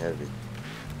freaking heavy.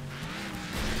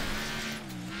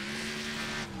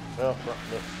 Well,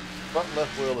 front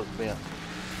left wheel is bent.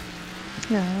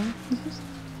 no.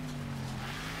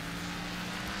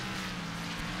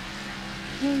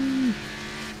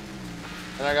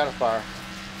 And I got a fire.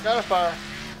 Got a fire.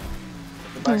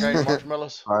 Anybody got any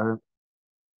marshmallows? Fire.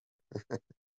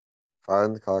 Fire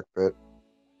in the cockpit.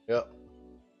 Yep.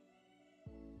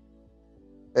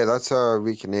 Hey, that's how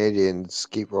we Canadians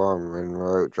keep warm when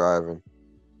we're out driving.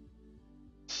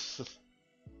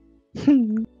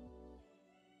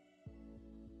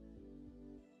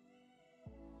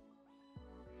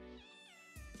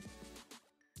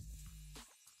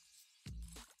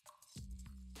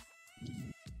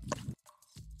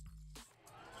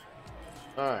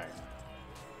 All right.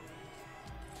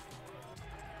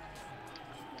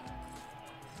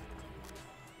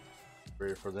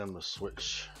 Ready for them to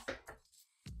switch.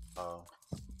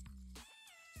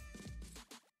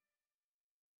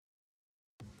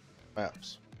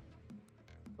 Maps.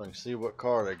 So I can see what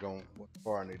car they going, what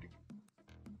car I need to get.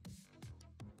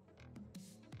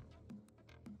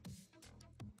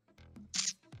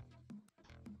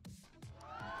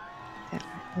 Don't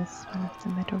like this one up the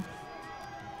middle.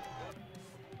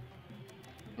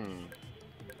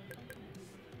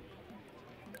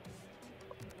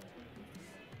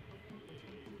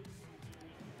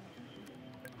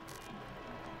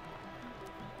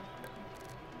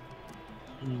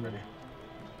 Ready.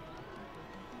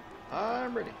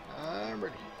 I'm ready. I'm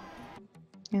ready.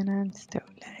 And I'm still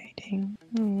loading.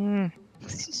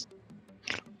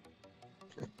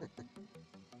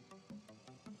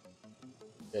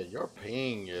 Yeah, your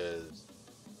ping is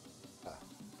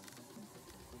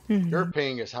your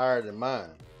ping is higher than mine.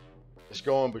 It's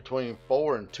going between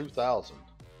 4 and 2,000.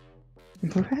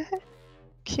 Right?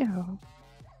 Yeah.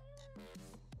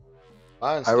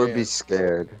 I would be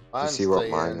scared to see what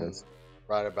mine is.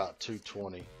 Right about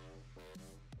 220.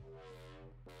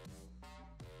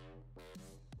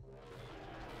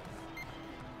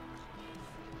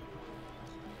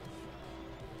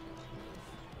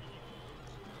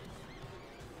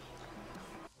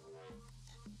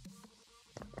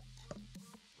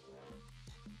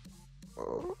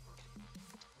 Oh.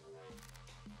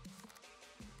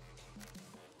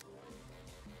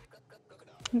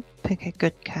 Pick a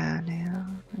good car now.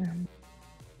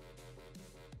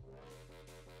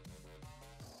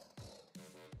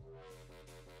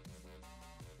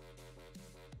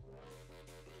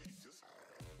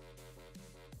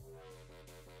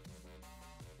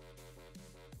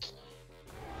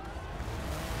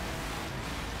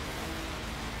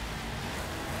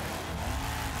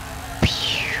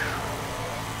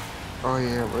 Oh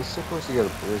yeah, we're supposed to get a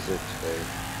blizzard today.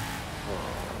 Oh.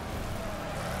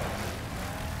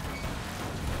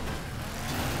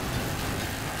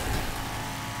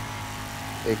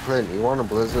 Hey Clint, you want a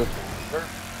blizzard? Sure.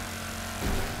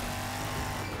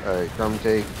 Alright, come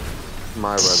take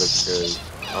my weather because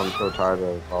I'm so tired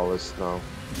of all this snow.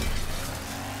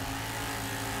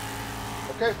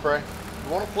 Okay, Frey.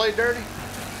 You want to play dirty?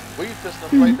 We just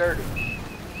gonna play dirty.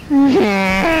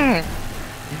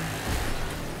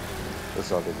 This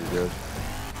ought to be good.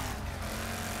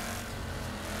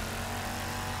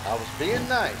 I was being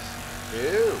nice.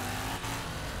 Ew.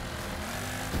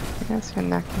 That's for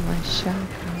knocking my shell out.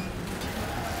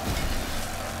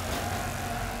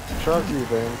 Shove you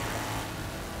then.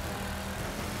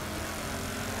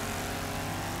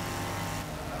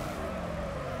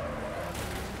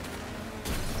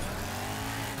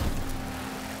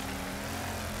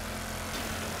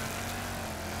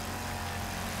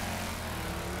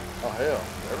 Oh hell,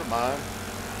 never mind.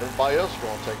 Everybody else is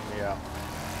gonna take me out.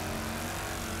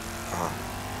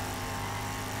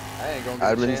 I ain't gonna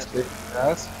get a chance.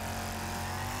 Yes?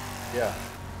 Yeah,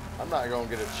 I'm not gonna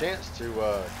get a chance to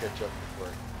catch up with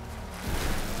Frey.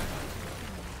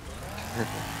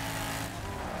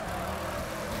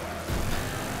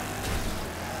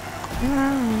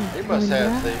 He must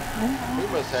have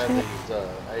these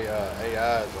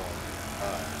AIs on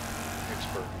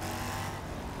expert.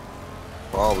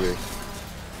 Probably.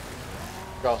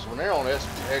 Because when they're on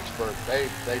expert, they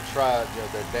try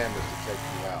their damnedest to take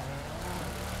you out.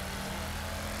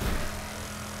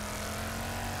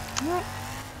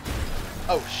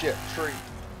 Oh shit, tree.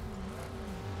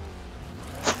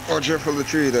 Watch out for the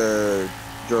tree there,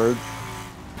 George.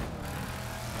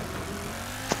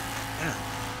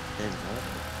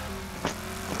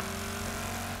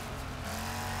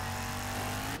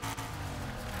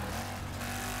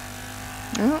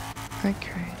 Oh, I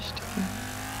crashed again.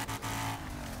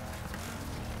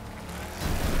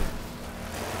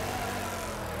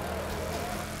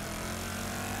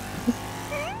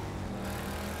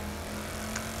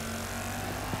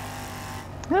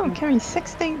 Oh, I'm carrying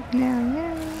 16 now,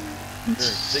 yeah. You're in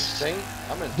 16?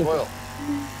 I'm in 12.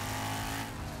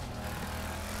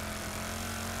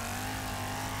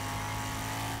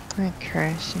 I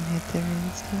crashed and hit the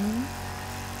respawn.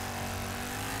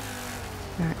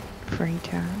 Not 3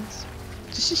 times.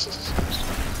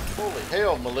 Holy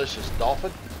hell, malicious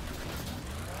dolphin.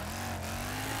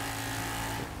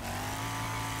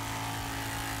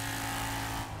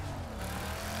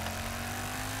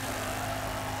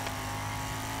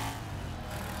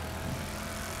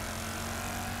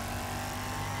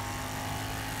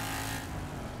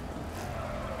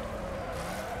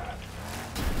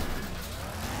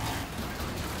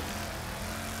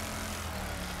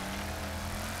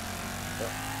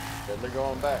 They're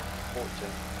going back. 14.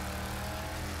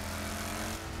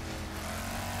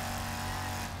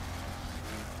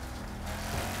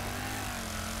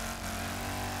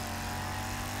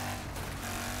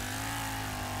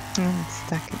 I'm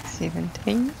stuck at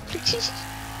 17. It's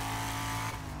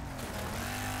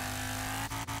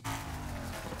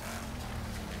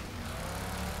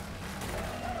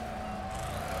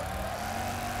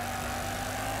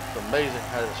amazing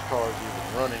how this car is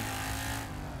even running.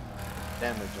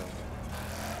 Damage on it.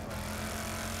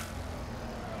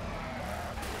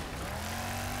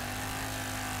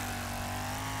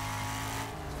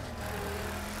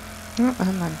 Oh,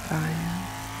 I'm on fire.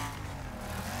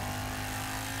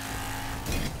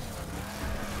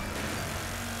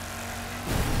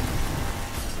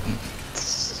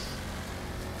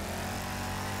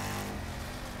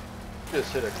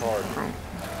 Just hit a car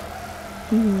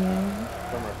Yeah.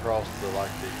 coming across the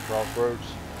crossroads.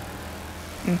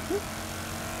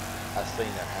 I've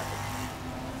seen that happen.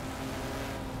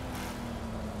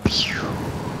 Pew.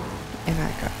 And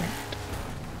I got wrecked.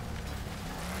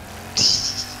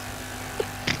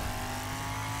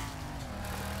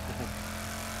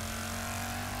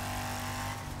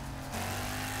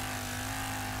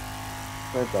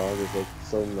 My dog is like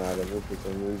so mad at me because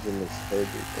I'm using this hood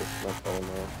because it's not going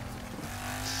off.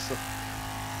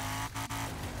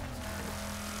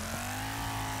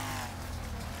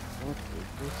 What is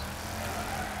this?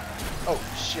 Oh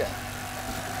shit!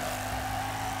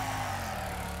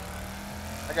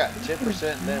 I got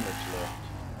 10% damage left.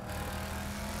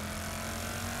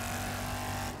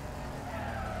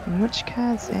 Which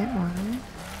car is that one?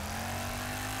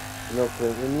 You know,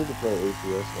 Clint, we need to play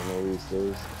ATS one of these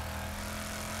days.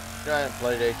 I haven't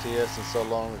played ATS in so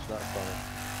long, it's not funny.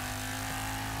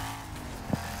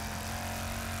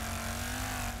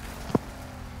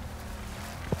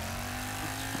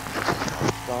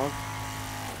 Dog?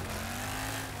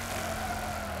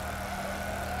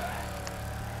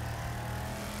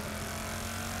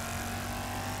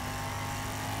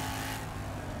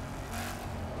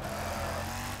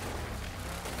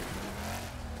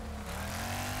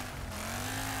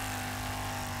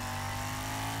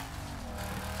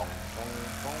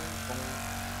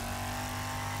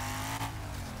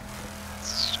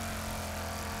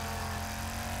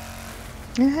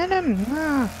 I hit him!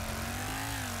 Ah.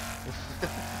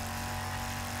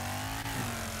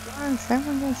 Come on,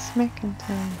 someone go smack into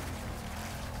him.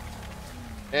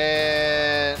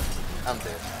 And I'm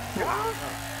dead.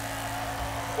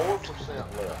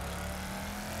 4% left.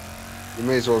 You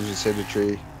may as well just hit a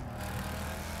tree.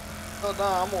 Oh no,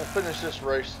 I'm gonna finish this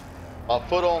race. My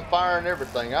foot on fire and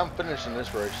everything. I'm finishing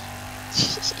this race.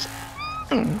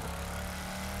 And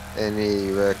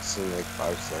he wrecks in like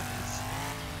 5 seconds.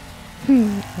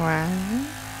 1,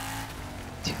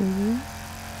 2.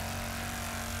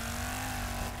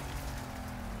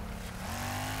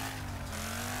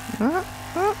 Oh,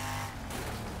 oh.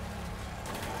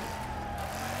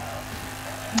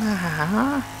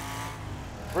 Ah.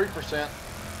 3%.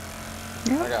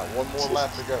 Yep. I got one more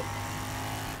lap to go.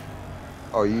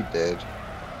 Oh, you did.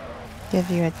 Give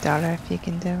you $1 if you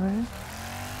can do it.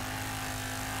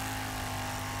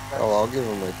 Oh, I'll give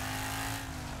him like...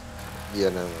 Yeah,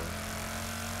 never mind.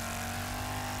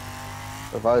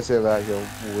 If I say that, he'll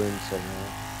win somehow.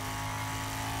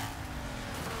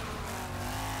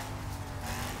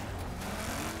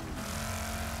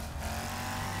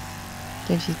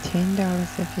 Gives you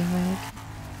 $10 if you make.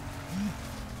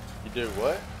 You do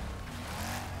what?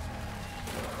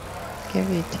 Give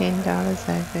you $10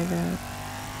 over the...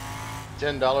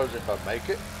 $10 if I make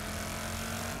it?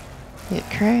 It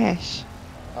crash.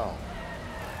 Oh.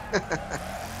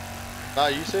 No,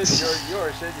 you said you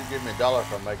already said you'd give me $1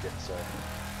 if I make it, so.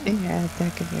 Yeah, they'll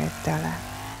give you $1.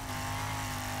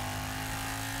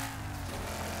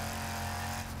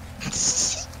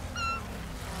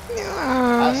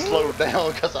 I slowed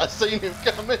down because I seen him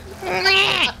coming. And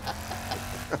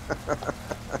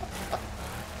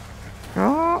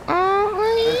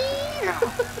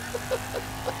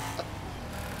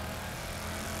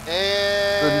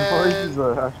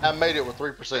I made it with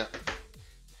 3%.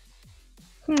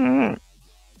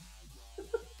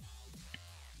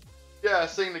 Yeah, I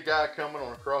seen the guy coming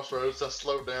on a crossroads. I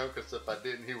slowed down because if I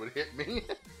didn't, he would hit me.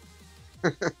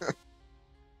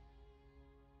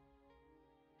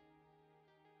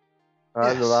 I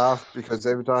had to laugh because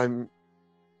every time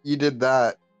you did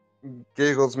that,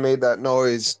 Giggles made that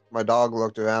noise. My dog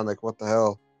looked around like, what the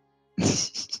hell?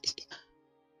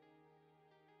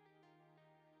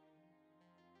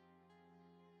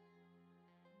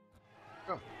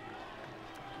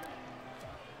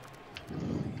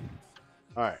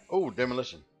 Alright. Oh,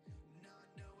 demolition.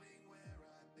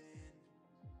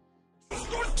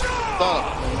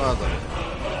 Stop, mother.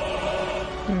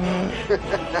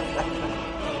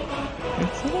 I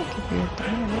said I could be $1.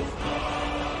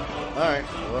 Alright,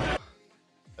 well,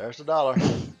 there's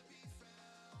 $1.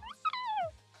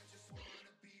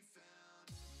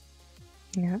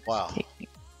 Yeah, it's Wow. technically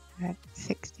like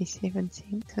 67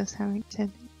 cents or something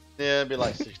today. Yeah, it'd be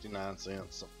like 69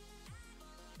 cents.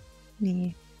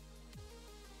 Yeah.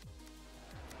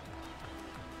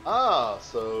 Ah,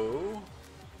 so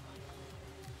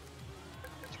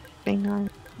 39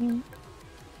 cents.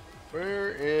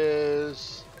 where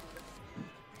is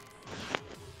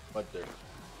what there?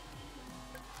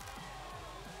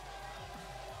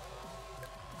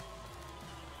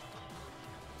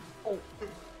 Oh,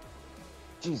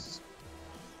 Jesus.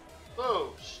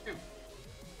 oh shoot!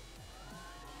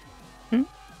 Hmm?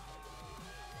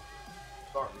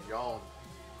 Starting to yawn.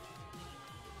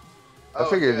 I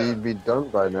figured yeah. he'd be done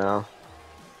by now.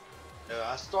 Yeah,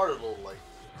 I started a little late.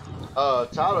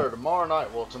 Tyler, tomorrow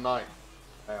night, well tonight,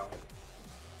 now,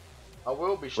 I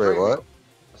will be streaming. Wait, what?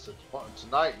 I said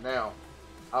tonight now,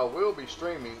 I will be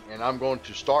streaming, and I'm going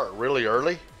to start really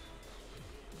early,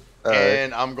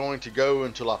 and I'm going to go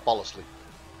until I fall asleep.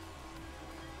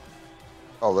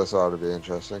 Oh, this ought to be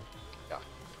interesting. Yeah.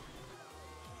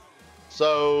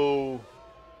 So,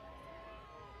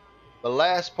 the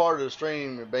last part of the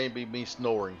stream, it may be me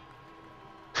snoring.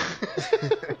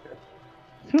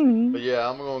 But yeah,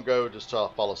 I'm gonna go just till I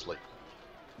fall asleep.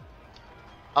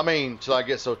 I mean, till I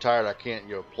get so tired I can't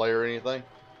play or anything.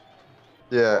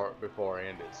 Yeah. Before I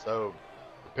end it. So,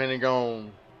 depending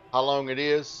on how long it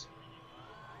is,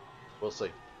 we'll see.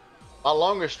 My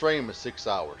longest stream is 6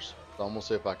 hours, so I'm gonna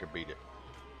see if I can beat it.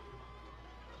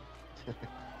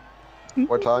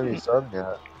 What time are you starting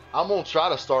at? I'm gonna try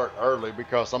to start early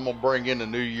because I'm gonna bring in the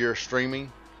New Year streaming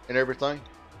and everything.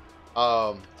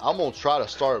 I'm gonna try to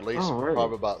start at least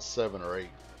probably about 7 or 8.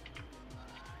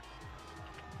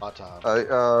 My time.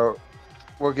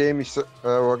 What game you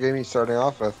starting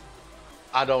off with?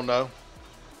 I don't know.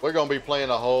 We're gonna be playing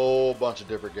a whole bunch of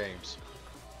different games.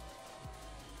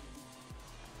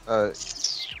 Well,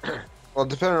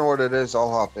 depending on what it is, I'll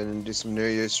hop in and do some New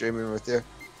Year's streaming with you.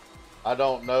 I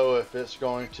don't know if it's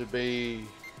going to be.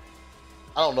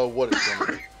 I don't know what it's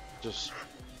going to be. Just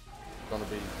going to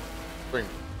be streaming.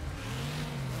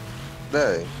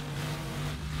 Hey.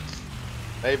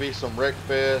 Maybe some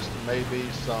Wreckfest, maybe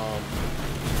some.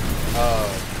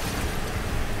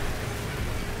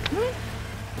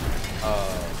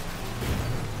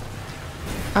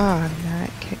 Oh no,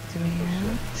 it kicked me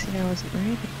out. See, I wasn't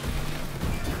ready.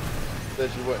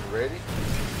 Said you wasn't ready?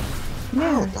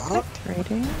 No, I looked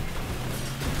ready.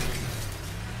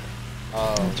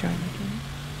 I'll join again.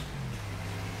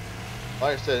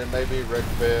 Like I said, it may be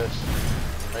Wreckfest.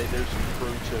 May do some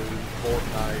Crew 2,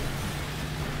 Fortnite.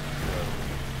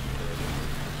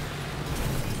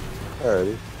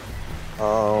 Alrighty.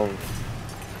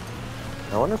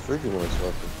 I wonder if Freaking was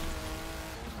working.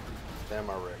 Damn,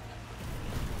 I wrecked.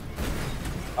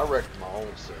 I wrecked my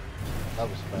own set. That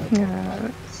was bad.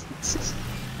 Yeah,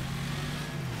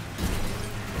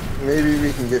 Maybe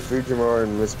we can get Fujimura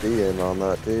and Miss B in on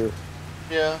that too.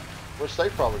 Yeah, which they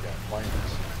probably got plans.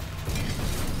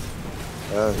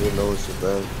 Who knows with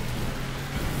them.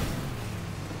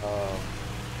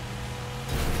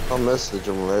 I'll message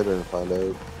them later and find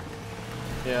out.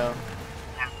 Yeah.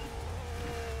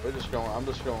 I'm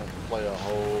just gonna play a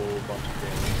whole bunch of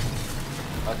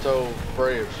games. I told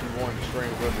Frey if she wanted to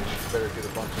stream with me, she better get a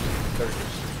bunch of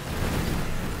characters.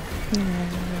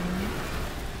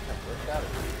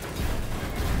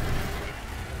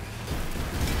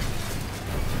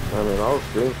 I mean, I'll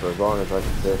stream for as long as I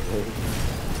can stay awake.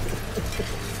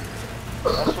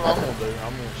 That's what I'm gonna do.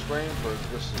 I'm gonna stream for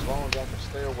just as long as I can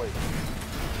stay awake.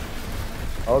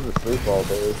 I'll just sleep all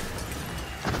day.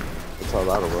 That's how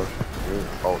that'll work.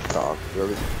 Oh, stop.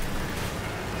 Really?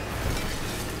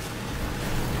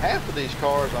 Half of these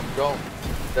cars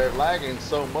they're lagging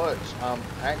so much, I'm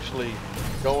actually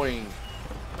going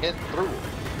through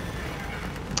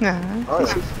them. Oh,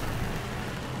 yeah.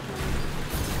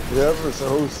 Whoever's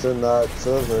hosting that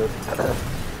server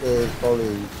is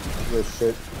probably with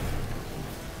shit.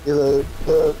 Either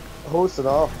they're hosting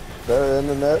off their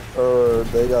internet or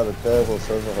they got a terrible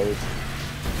server host.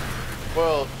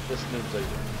 Well, this news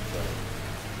agent. So.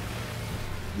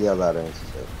 Yeah, that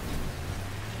answers it.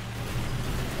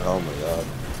 Oh my god.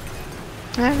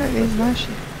 I haven't been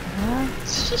rushing. Yeah,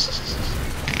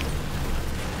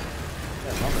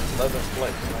 I'm in 11th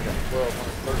place and I got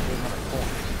 1,300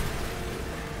 points.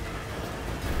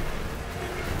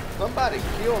 Somebody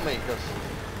kill me because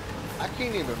I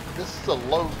can't even. This is a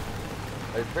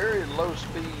very low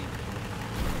speed.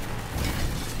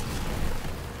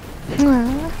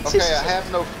 Okay, I have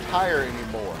no tire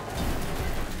anymore.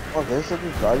 Okay, so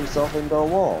just drive yourself into a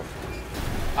wall.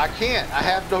 I can't. I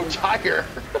have no tire.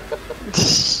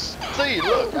 See,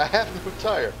 look, I have no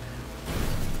tire.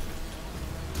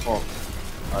 Oh,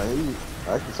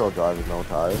 I can still drive with no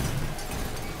tires.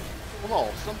 Come on,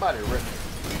 somebody wreck me.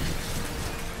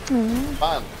 Mm.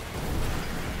 Finally.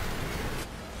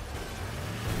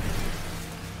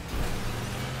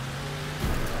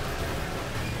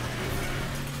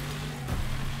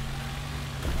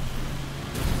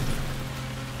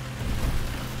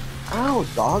 Ow,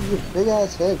 dog, your big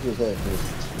ass head just hit me.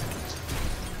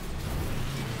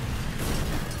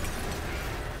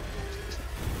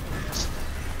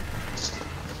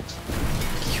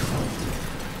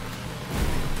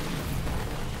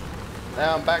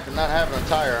 Now I'm back to not having a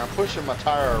tire. I'm pushing my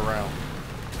tire around.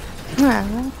 Well,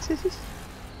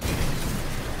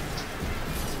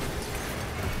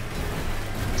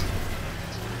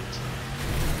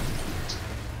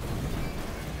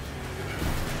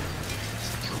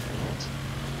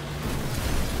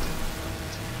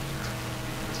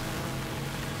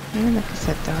 look, it's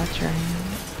a Dodge Ram.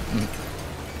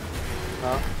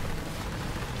 Huh?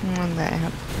 On the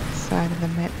outside of the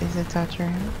map is a Dodge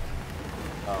Ram.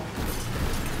 Oh.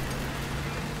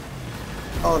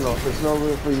 Oh no, there's no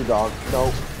room for you, dog.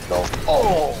 No, no.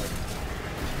 Oh!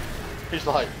 He's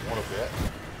like, want a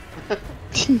bet?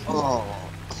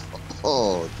 Oh,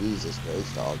 oh, Jesus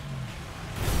Christ, dog.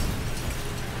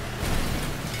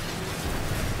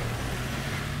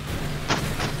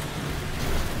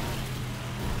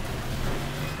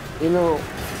 You know,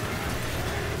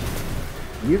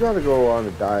 you gotta go on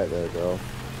a diet there, bro.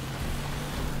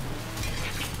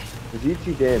 Cause you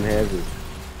too damn heavy.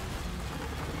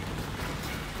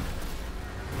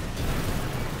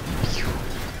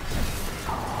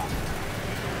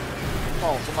 Come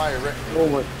on, somebody wreck me.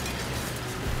 Oh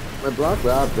my black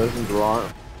lab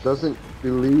doesn't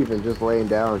believe in just laying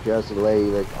down. She has to lay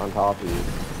like on top of you.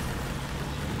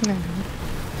 No.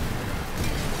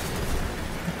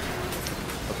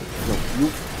 No,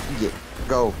 you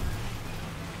go.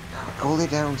 Go lay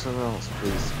down somewhere else,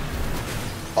 please.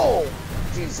 Oh,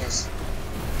 Jesus.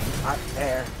 Not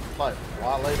there. Like,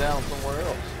 why lay down somewhere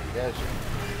else? Yes.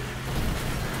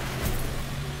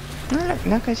 Look,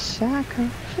 like a shackle.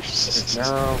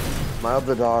 Now, my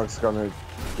other dog's gonna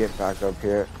get back up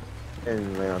here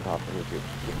and lay on top of me too.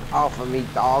 Get off of me,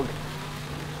 dog.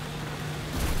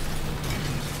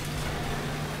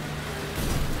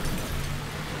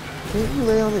 Can't you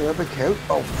lay on the other couch?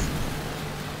 Oh.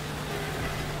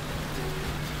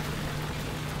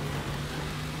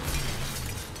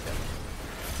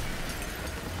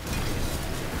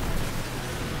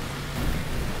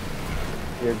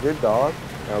 You're a good dog.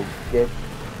 Now get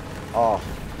off.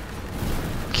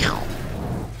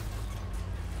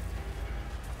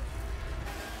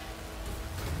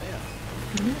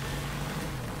 Man.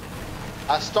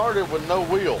 I started with no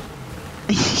wheel.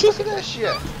 Look at that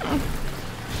shit.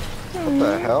 What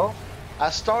the hell? I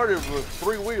started with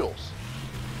 3 wheels.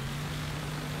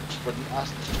 But I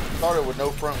started with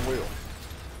no front wheel.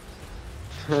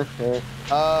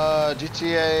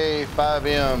 GTA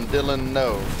 5M, Dylan,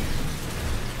 no.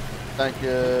 Thank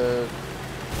you.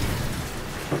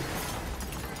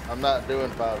 I'm not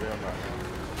doing 5M right now.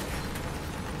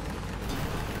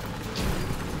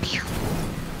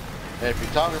 And if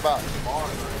you're talking about tomorrow,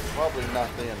 probably not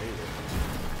then either.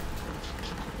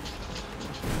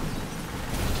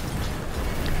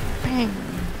 Bang.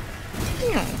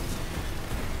 Yeah.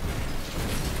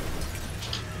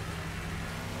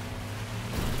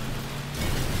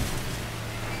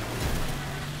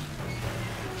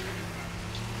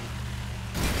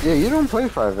 Yeah, you don't play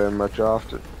 5M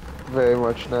very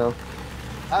much now.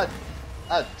 I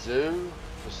do,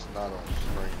 just not on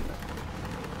stream.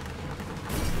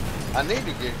 I need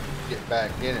to get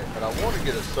back in it, but I want to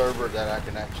get a server that I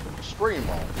can actually stream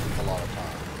on a lot of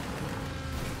times.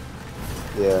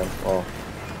 Yeah, well,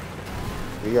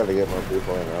 we gotta get more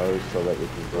people in ours so that we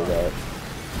can do that.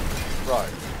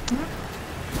 Right.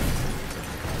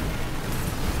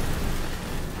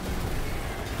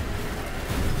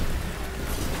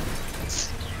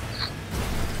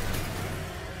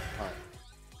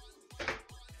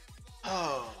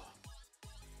 Oh,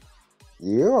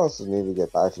 You also need to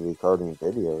get back to recording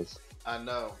videos. I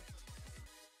know.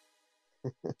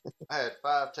 I had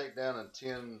 5 takedown and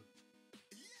 10,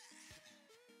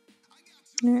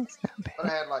 That's not but I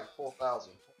bad. had like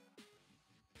 4,000.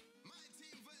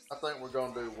 I think we're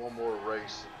gonna do one more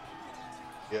race.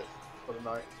 Yep, for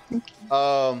tonight.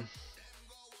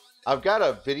 I've got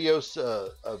a video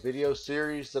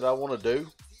series that I want to do.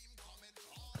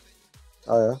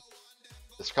 Oh yeah.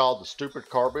 It's called the Stupid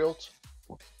Car Builds.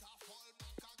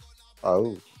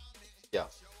 Oh, Yeah,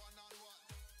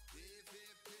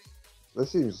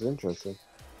 this seems interesting.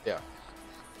 yeah.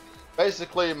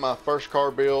 Basically, my first car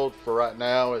build for right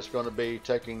now is going to be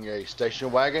taking a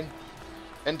station wagon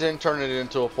and then turning it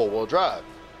into a 4-wheel drive.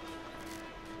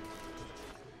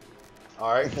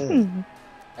 All right.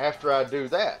 After I do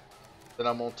that, then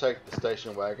I'm going to take the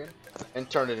station wagon and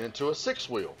turn it into a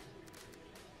 6-wheel.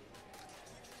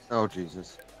 Oh,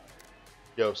 Jesus.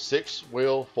 Yo,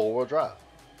 6-wheel 4-wheel drive.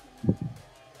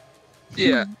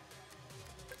 Yeah.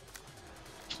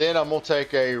 Then I'm going to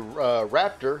take a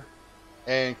Raptor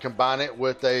and combine it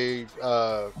with a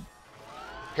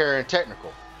Carrying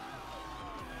Technical.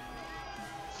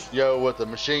 Yo, with the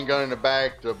machine gun in the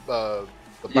back, the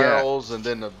barrels, and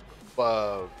then the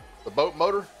boat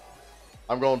motor.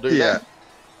 I'm going to do that.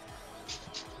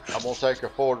 I'm going to take a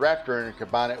Ford Raptor and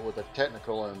combine it with a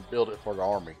Technical and build it for the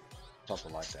Army.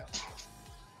 Something like that.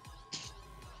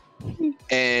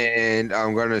 And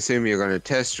I'm going to assume you're going to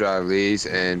test drive these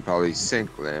and probably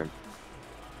sync them.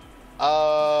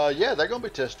 Yeah, they're going to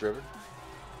be test driven.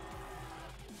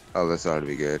 Oh, this ought to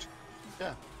be good.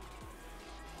 Yeah.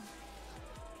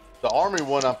 The Army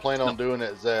one I'm planning on doing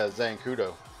at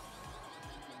Zancudo.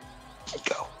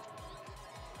 Go.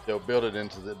 They'll build it in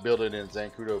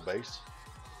Zancudo base.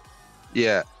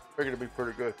 Yeah. Figured it'd be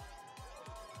pretty good.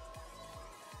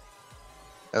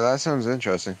 Yeah, that sounds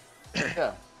interesting.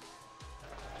 Yeah.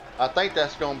 I think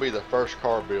that's going to be the first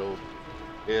car build,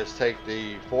 is take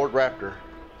the Ford Raptor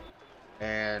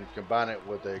and combine it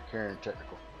with a Carrying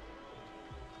Technical.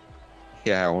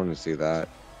 Yeah, I want to see that.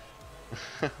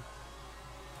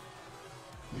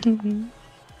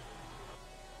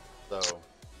 So,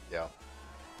 yeah.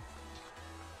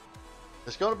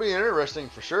 It's going to be interesting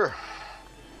for sure.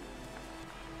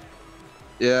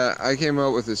 Yeah, I came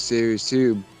up with a series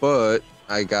too, but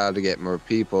I got to get more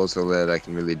people so that I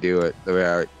can really do it the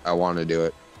way I want to do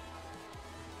it.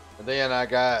 And then I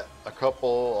got a couple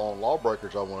on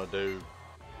Lawbreakers I want to do.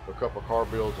 A couple car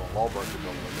builds on Lawbreakers I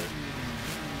want to do.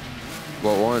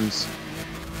 What ones?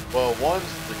 Well, one's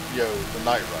the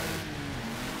Night Rider.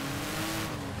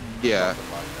 Yeah.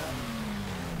 Something like that.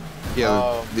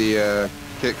 Yeah, the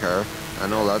kit car. I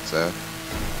know that's there.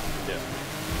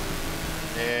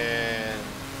 Yeah. And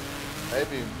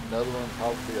maybe another one,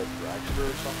 probably a dragster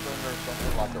or something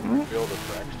like a rebuild of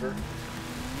dragster.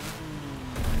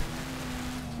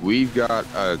 We've got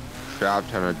a crap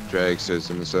ton of dragsters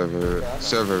in the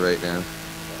server right now.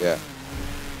 Yeah.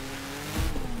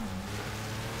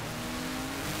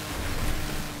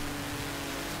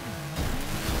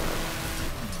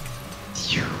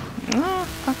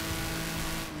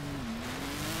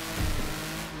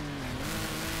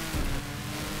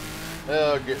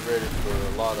 They'll get ready for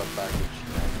a lot of package.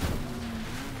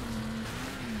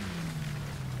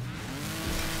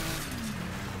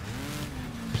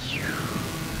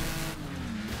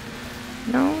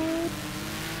 No.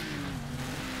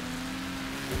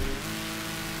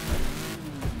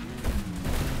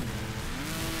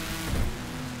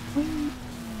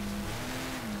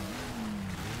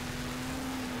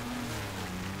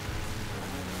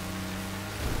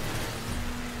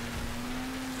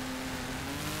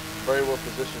 Ray, what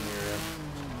position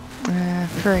you're in?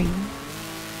 3.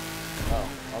 Oh,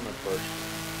 I'm in first.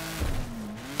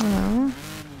 Oh.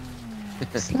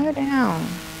 Slow down.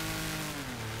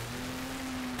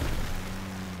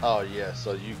 Oh yeah,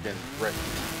 so you can wreck me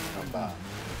come by.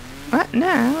 What? No,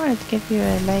 I wanted to give you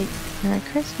a late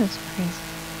Christmas present.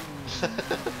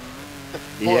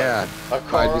 Yeah. A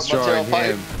car By up my destroying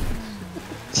tailpipe? him.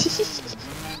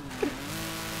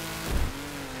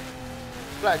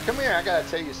 Like, come here, I gotta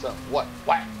tell you something. What?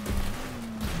 Whack!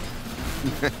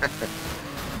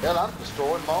 Hell, I'm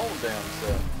destroying my own damn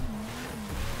self.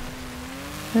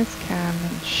 Let's calm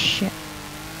and shit.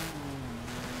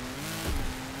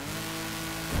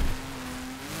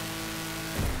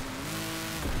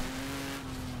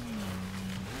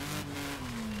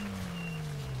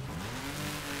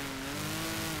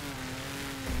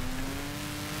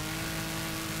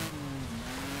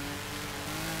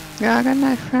 Yeah, I got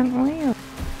no front wheel.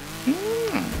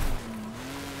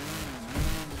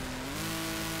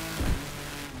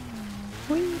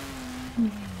 Whee.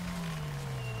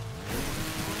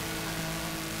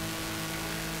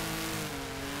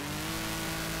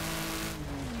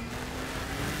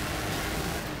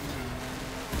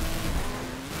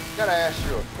 Gotta ask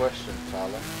you a question,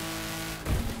 Tyler.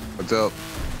 What's up?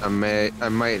 I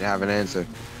might have an answer.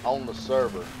 On the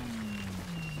server,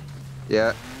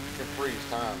 Yeah. you can freeze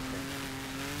time.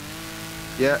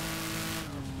 Yeah.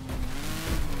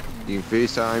 You can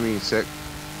freeze time, you can set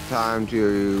time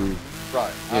to,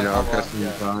 Right. you know, I'm custom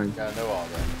yeah, time. I know all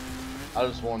that. I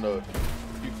just want to know if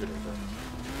you could have done it.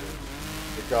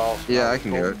 Because Yeah, I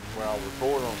can do it. when I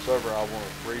record on server, I want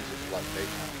to freeze it like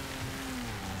daytime.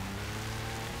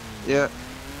 Yeah.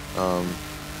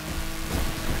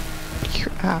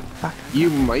 Ah, fuck. You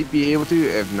might be able to.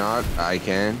 If not, I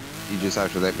can. You just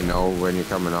have to let me know when you're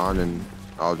coming on, and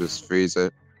I'll just freeze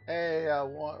it. Hey, I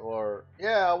won, or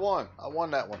yeah, I won. I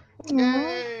won that one. Aw.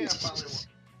 Yay! I finally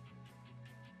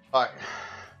won.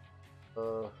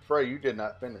 All right. Frey, you did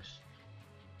not finish.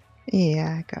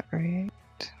 Yeah, I got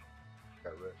wrecked.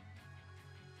 Got rid.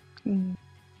 Mm.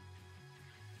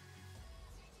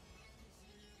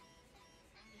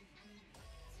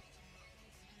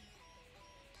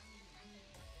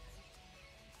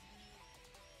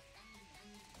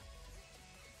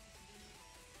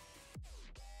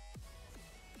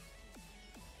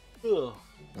 Ugh.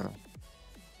 Oh.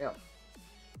 Yeah.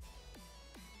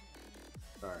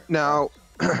 All right. Now,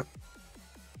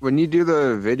 when you do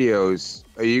the videos,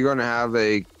 are you gonna have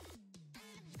like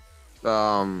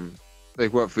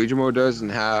what Fujimo does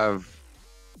and have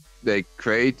like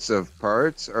crates of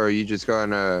parts, or are you just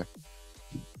gonna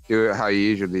do it how you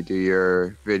usually do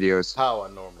your videos? How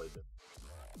I normally do.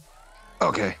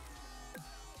 Okay.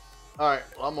 All right.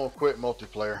 Well, I'm gonna quit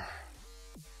multiplayer.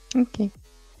 Okay.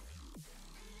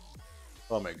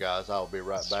 Well, a minute, guys. I'll be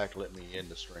right back. Let me end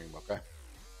the stream, okay?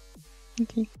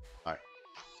 Okay.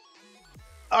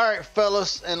 All right,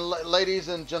 fellas and ladies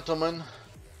and gentlemen,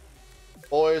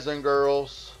 boys and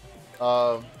girls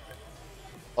of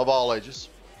all ages.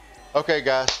 Okay,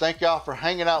 guys, thank y'all for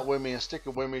hanging out with me and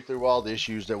sticking with me through all the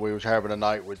issues that we was having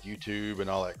tonight with YouTube and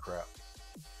all that crap.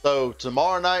 So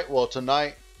tomorrow night, well,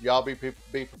 tonight, y'all be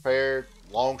prepared.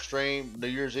 Long stream, New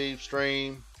Year's Eve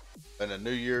stream, and a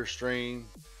New Year's stream.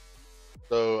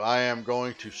 So I am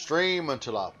going to stream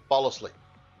until I fall asleep.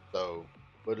 So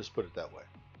we'll just put it that way.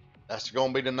 That's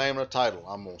going to be the name of the title.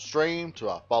 I'm going to stream till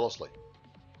I fall asleep.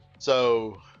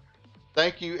 So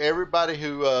thank you everybody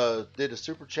who did the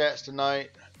super chats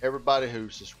tonight. Everybody who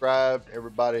subscribed.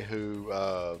 Everybody who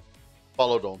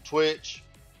followed on Twitch.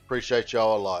 Appreciate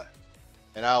y'all a lot.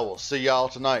 And I will see y'all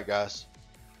tonight, guys.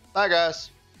 Bye, guys.